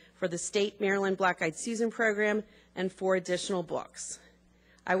 books for the state Maryland Black-Eyed Susan program and 4 additional books.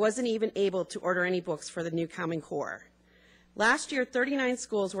 I wasn't even able to order any books for the new Common Core. Last year, 39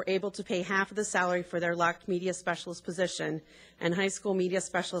 schools were able to pay half of the salary for their locked media specialist position, and high school media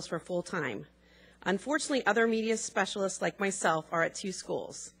specialists were full-time. Unfortunately, other media specialists like myself are at 2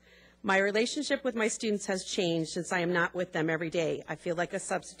 schools. My relationship with my students has changed since I am not with them every day. I feel like a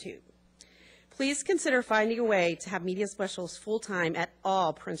substitute. Please consider finding a way to have media specialists full-time at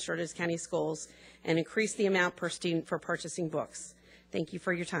all Prince George's County schools and increase the amount per student for purchasing books. Thank you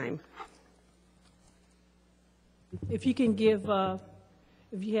for your time. If you can give,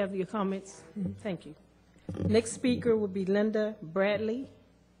 if you have your comments, thank you. Next speaker will be Linda Bradley.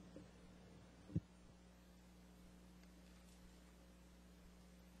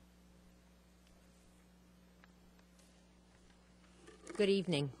 Good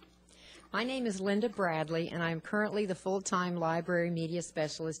evening. My name is Linda Bradley, and I am currently the full-time library media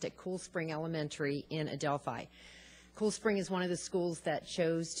specialist at Cool Spring Elementary in Adelphi. Cool Spring is one of the schools that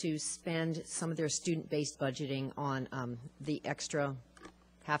chose to spend some of their student-based budgeting on the extra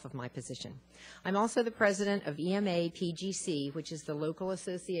half of my position. I'm also the president of EMA PGC, which is the local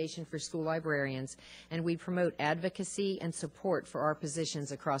association for school librarians, and we promote advocacy and support for our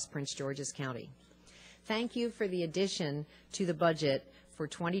positions across Prince George's County. Thank you for the addition to the budget for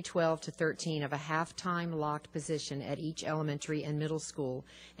 2012 to 13 of a half-time locked position at each elementary and middle school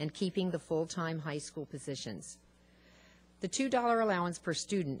and keeping the full-time high school positions. The $2 allowance per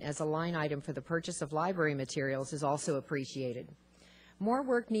student as a line item for the purchase of library materials is also appreciated. More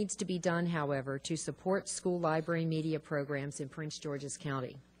work needs to be done, however, to support school library media programs in Prince George's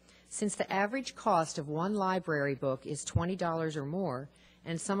County. Since the average cost of one library book is $20 or more,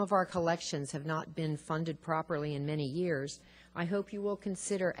 and some of our collections have not been funded properly in many years, I hope you will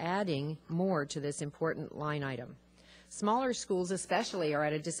consider adding more to this important line item. Smaller schools especially are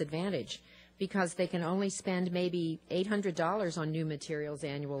at a disadvantage because they can only spend maybe $800 on new materials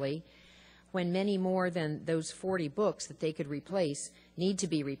annually, when many more than those 40 books that they could replace need to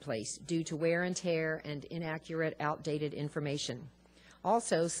be replaced due to wear and tear and inaccurate, outdated information.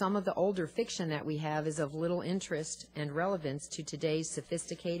 Also, some of the older fiction that we have is of little interest and relevance to today's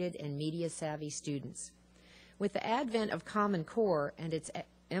sophisticated and media-savvy students. With the advent of Common Core and its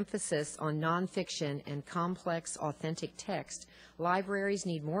emphasis on nonfiction and complex, authentic text, libraries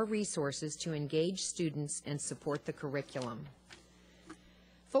need more resources to engage students and support the curriculum.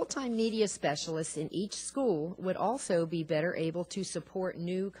 Full-time media specialists in each school would also be better able to support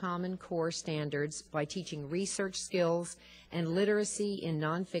new Common Core standards by teaching research skills and literacy in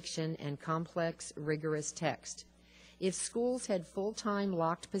nonfiction and complex, rigorous text. If schools had full-time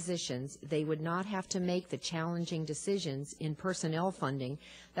locked positions, they would not have to make the challenging decisions in personnel funding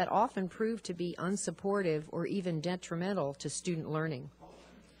that often prove to be unsupportive or even detrimental to student learning.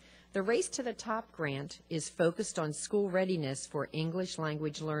 The Race to the Top grant is focused on school readiness for English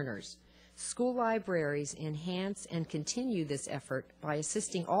language learners. School libraries enhance and continue this effort by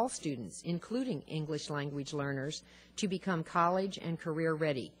assisting all students, including English language learners, to become college and career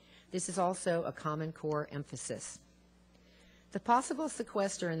ready. This is also a Common Core emphasis. The possible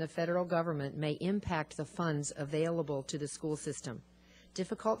sequester in the federal government may impact the funds available to the school system.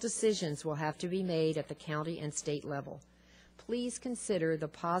 Difficult decisions will have to be made at the county and state level. Please consider the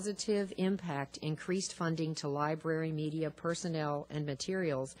positive impact increased funding to library media personnel and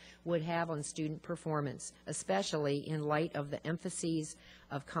materials would have on student performance, especially in light of the emphases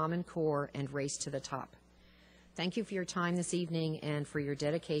of Common Core and Race to the Top. Thank you for your time this evening and for your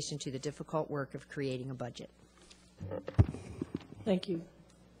dedication to the difficult work of creating a budget. Thank you.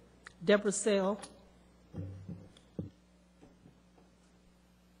 Deborah Sell.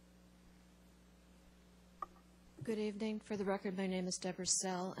 Good evening. For the record, my name is Deborah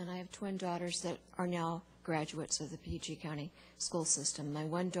Sell, and I have twin daughters that are now graduates of the PG County school system. My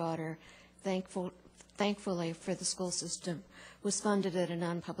one daughter, thankfully for the school system, was funded at a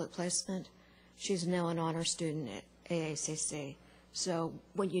non-public placement. She's now an honor student at AACC. So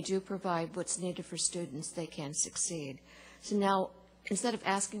when you do provide what's needed for students, they can succeed. So now, instead of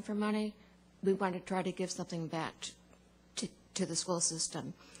asking for money, we want to try to give something back to the school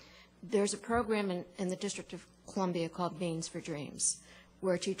system. There's a program in the District of Columbia called Beans for Dreams,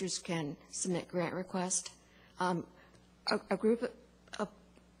 where teachers can submit grant requests. A group of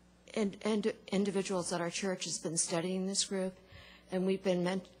individuals at our church has been studying this group, and they've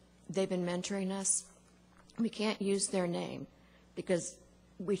been mentoring us. We can't use their name because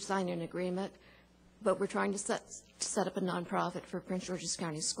we signed an agreement, but we're trying to set up a nonprofit for Prince George's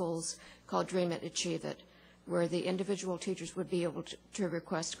County Schools called Dream It, Achieve It, where the individual teachers would be able to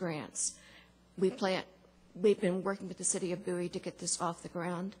request grants. We've been working with the city of Bowie to get this off the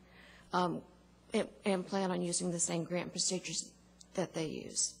ground, and plan on using the same grant procedures that they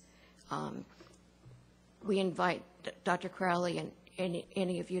use. We invite Dr. Crowley and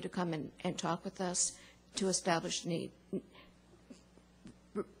any of you to come and talk with us to establish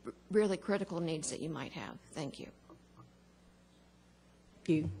really critical needs that you might have. Thank you.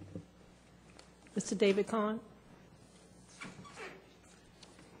 Thank you. Mr. David Kahn.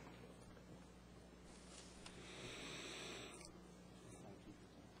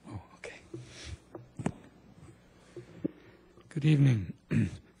 Good evening.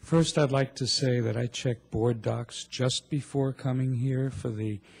 First, I'd like to say that I checked board docs just before coming here for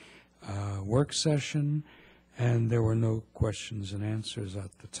the work session, and there were no questions and answers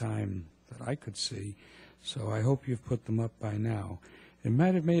at the time that I could see, so I hope you've put them up by now. It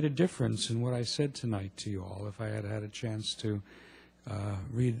might have made a difference in what I said tonight to you all if I had had a chance to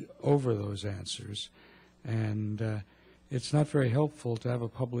read over those answers. And it's not very helpful to have a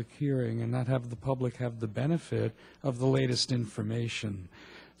public hearing and not have the public have the benefit of the latest information.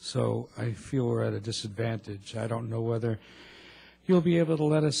 So I feel we're at a disadvantage. I don't know whether you'll be able to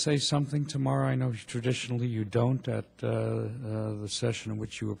let us say something tomorrow. I know traditionally you don't at the session in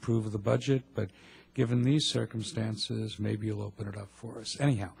which you approve the budget, but given these circumstances, maybe you'll open it up for us.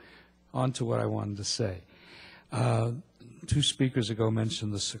 Anyhow, on to what I wanted to say. Two speakers ago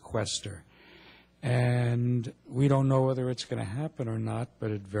mentioned the sequester. And we don't know whether it's going to happen or not, but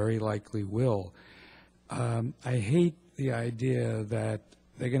it very likely will. I hate the idea that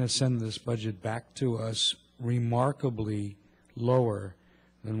they're going to send this budget back to us remarkably lower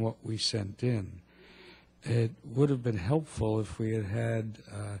than what we sent in. It would have been helpful if we had had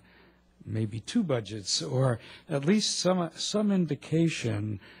maybe two budgets, or at least some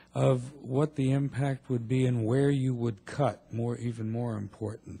indication of what the impact would be and where you would cut, even more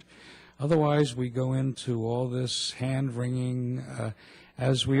important. Otherwise, we go into all this hand-wringing,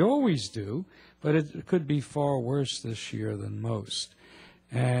 as we always do, but it could be far worse this year than most.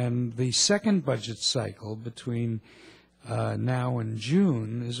 And the second budget cycle between now and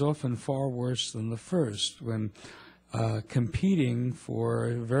June is often far worse than the first, when competing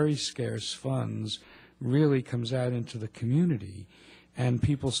for very scarce funds really comes out into the community, and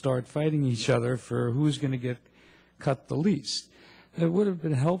people start fighting each other for who's going to get cut the least. It would have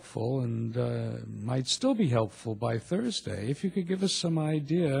been helpful, and might still be helpful by Thursday, if you could give us some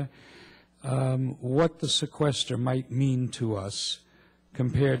idea what the sequester might mean to us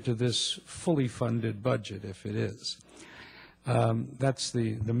compared to this fully funded budget, if it is. That's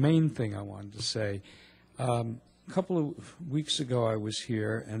the main thing I wanted to say. A couple of weeks ago I was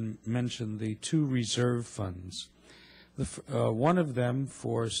here and mentioned the two reserve funds. One of them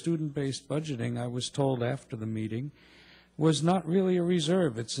for student-based budgeting, I was told after the meeting, was not really a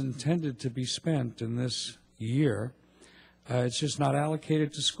reserve. It's intended to be spent in this year. It's just not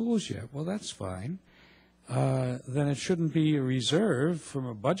allocated to schools yet. Well, that's fine. Then it shouldn't be a reserve from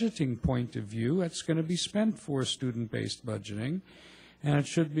a budgeting point of view. It's going to be spent for student-based budgeting, and it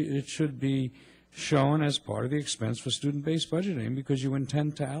should be shown as part of the expense for student-based budgeting because you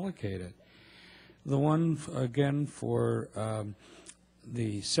intend to allocate it. The one, again, for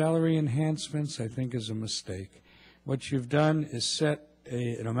the salary enhancements, I think is a mistake. What you've done is set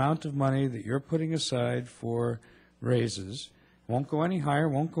an amount of money that you're putting aside for raises. Won't go any higher,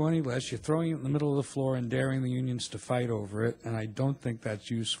 won't go any less. You're throwing it in the middle of the floor and daring the unions to fight over it, and I don't think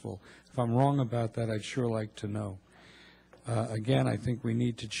that's useful. If I'm wrong about that, I'd sure like to know. Again, I think we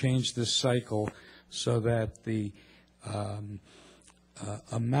need to change this cycle so that the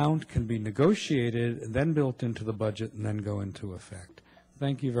amount can be negotiated, then built into the budget, and then go into effect.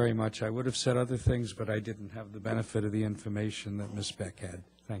 Thank you very much. I would have said other things, but I didn't have the benefit of the information that Ms. Beck had.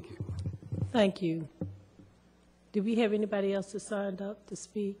 Thank you. Thank you. Do we have anybody else that signed up to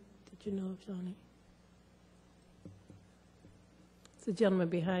speak? Did you know, Johnny? The gentleman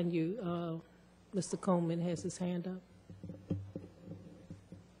behind you, Mr. Coleman, has his hand up.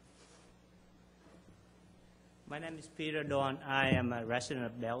 My name is Peter Dawn. I am a resident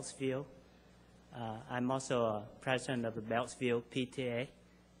of Beltsville. I'm also a president of the Beltsville PTA.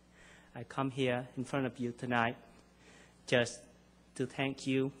 I come here in front of you tonight just to thank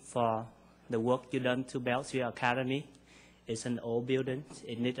you for the work you've done to Bellsville Academy. It's an old building.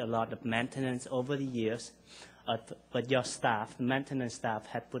 It needs a lot of maintenance over the years. But your staff, maintenance staff,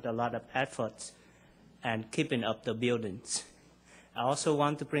 have put a lot of efforts in keeping up the buildings. I also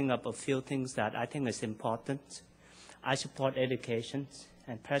want to bring up a few things that I think is important. I support education,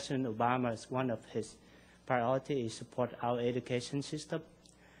 and President Obama, is one of his priorities is support our education system.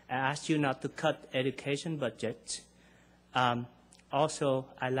 I ask you not to cut education budgets. Also,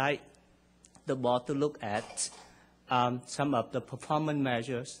 I like the board to look at some of the performance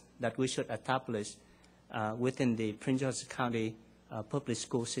measures that we should establish within the Prince George's County public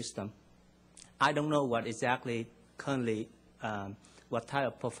school system. I don't know what exactly currently, what type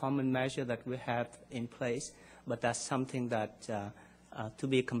of performance measure that we have in place, but that's something that to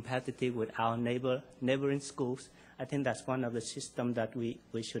be competitive with our neighboring schools, I think that's one of the systems that we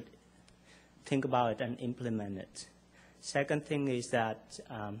should think about it and implement it. Second thing is that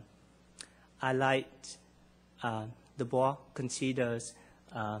I like the board considers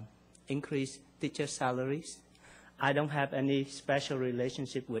increased teacher salaries. I don't have any special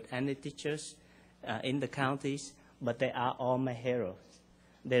relationship with any teachers in the counties, but they are all my heroes.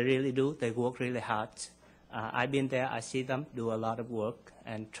 They really do. They work really hard. I've been there. I see them do a lot of work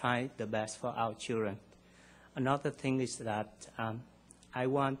and try the best for our children. Another thing is that I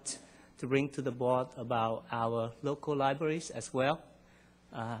want to bring to the board about our local libraries as well.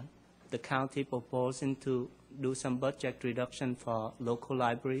 The county proposing to do some budget reduction for local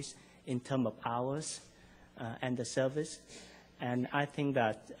libraries in terms of hours and the service. And I think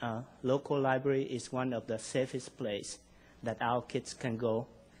that local library is one of the safest places that our kids can go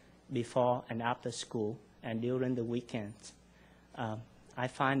before and after school and during the weekends. I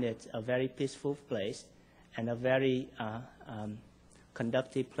find it a very peaceful place and a very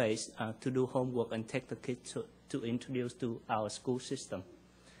conductive place to do homework and take the kids to introduce to our school system.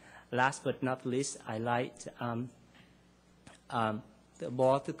 Last but not least, I like the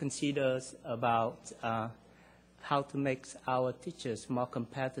board to consider about how to make our teachers more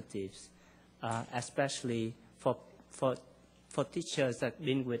competitive, especially for teachers that have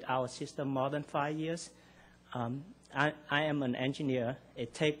been with our system more than 5 years. I am an engineer.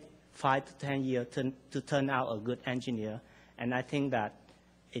 It takes 5 to 10 years to turn out a good engineer, and I think that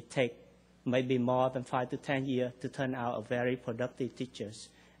it takes maybe more than 5 to 10 years to turn out a very productive teachers,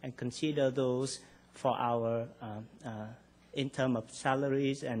 and consider those for our in terms of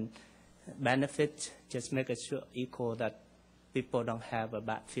salaries and benefits, just make it sure equal that people don't have a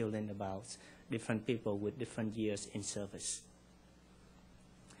bad feeling about different people with different years in service.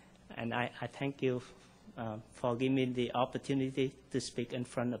 And I thank you for giving me the opportunity to speak in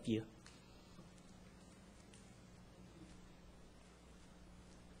front of you.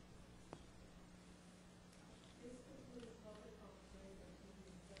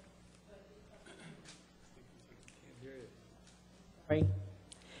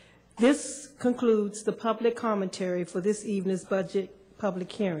 This concludes the public commentary for this evening's budget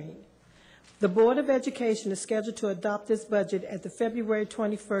public hearing. The Board of Education is scheduled to adopt this budget at the February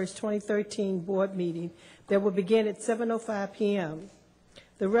 21st, 2013 board meeting that will begin at 7:05 p.m.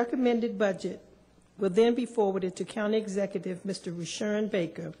 The recommended budget will then be forwarded to County Executive Mr. Rushion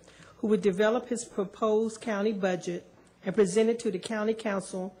Baker, who will develop his proposed county budget and present it to the County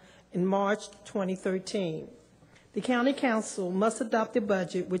Council in March 2013. The County Council must adopt a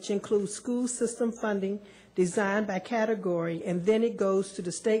budget which includes school system funding designed by category, and then it goes to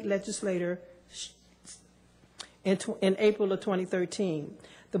the state legislature in April of 2013.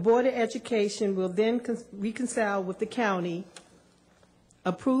 The Board of Education will then reconcile with the county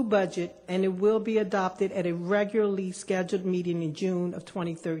approved budget, and it will be adopted at a regularly scheduled meeting in June of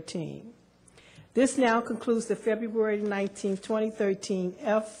 2013. This now concludes the February 19, 2013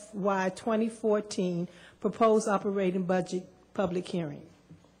 FY-14 proposed operating budget public hearing.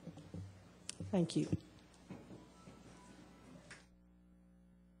 Thank you.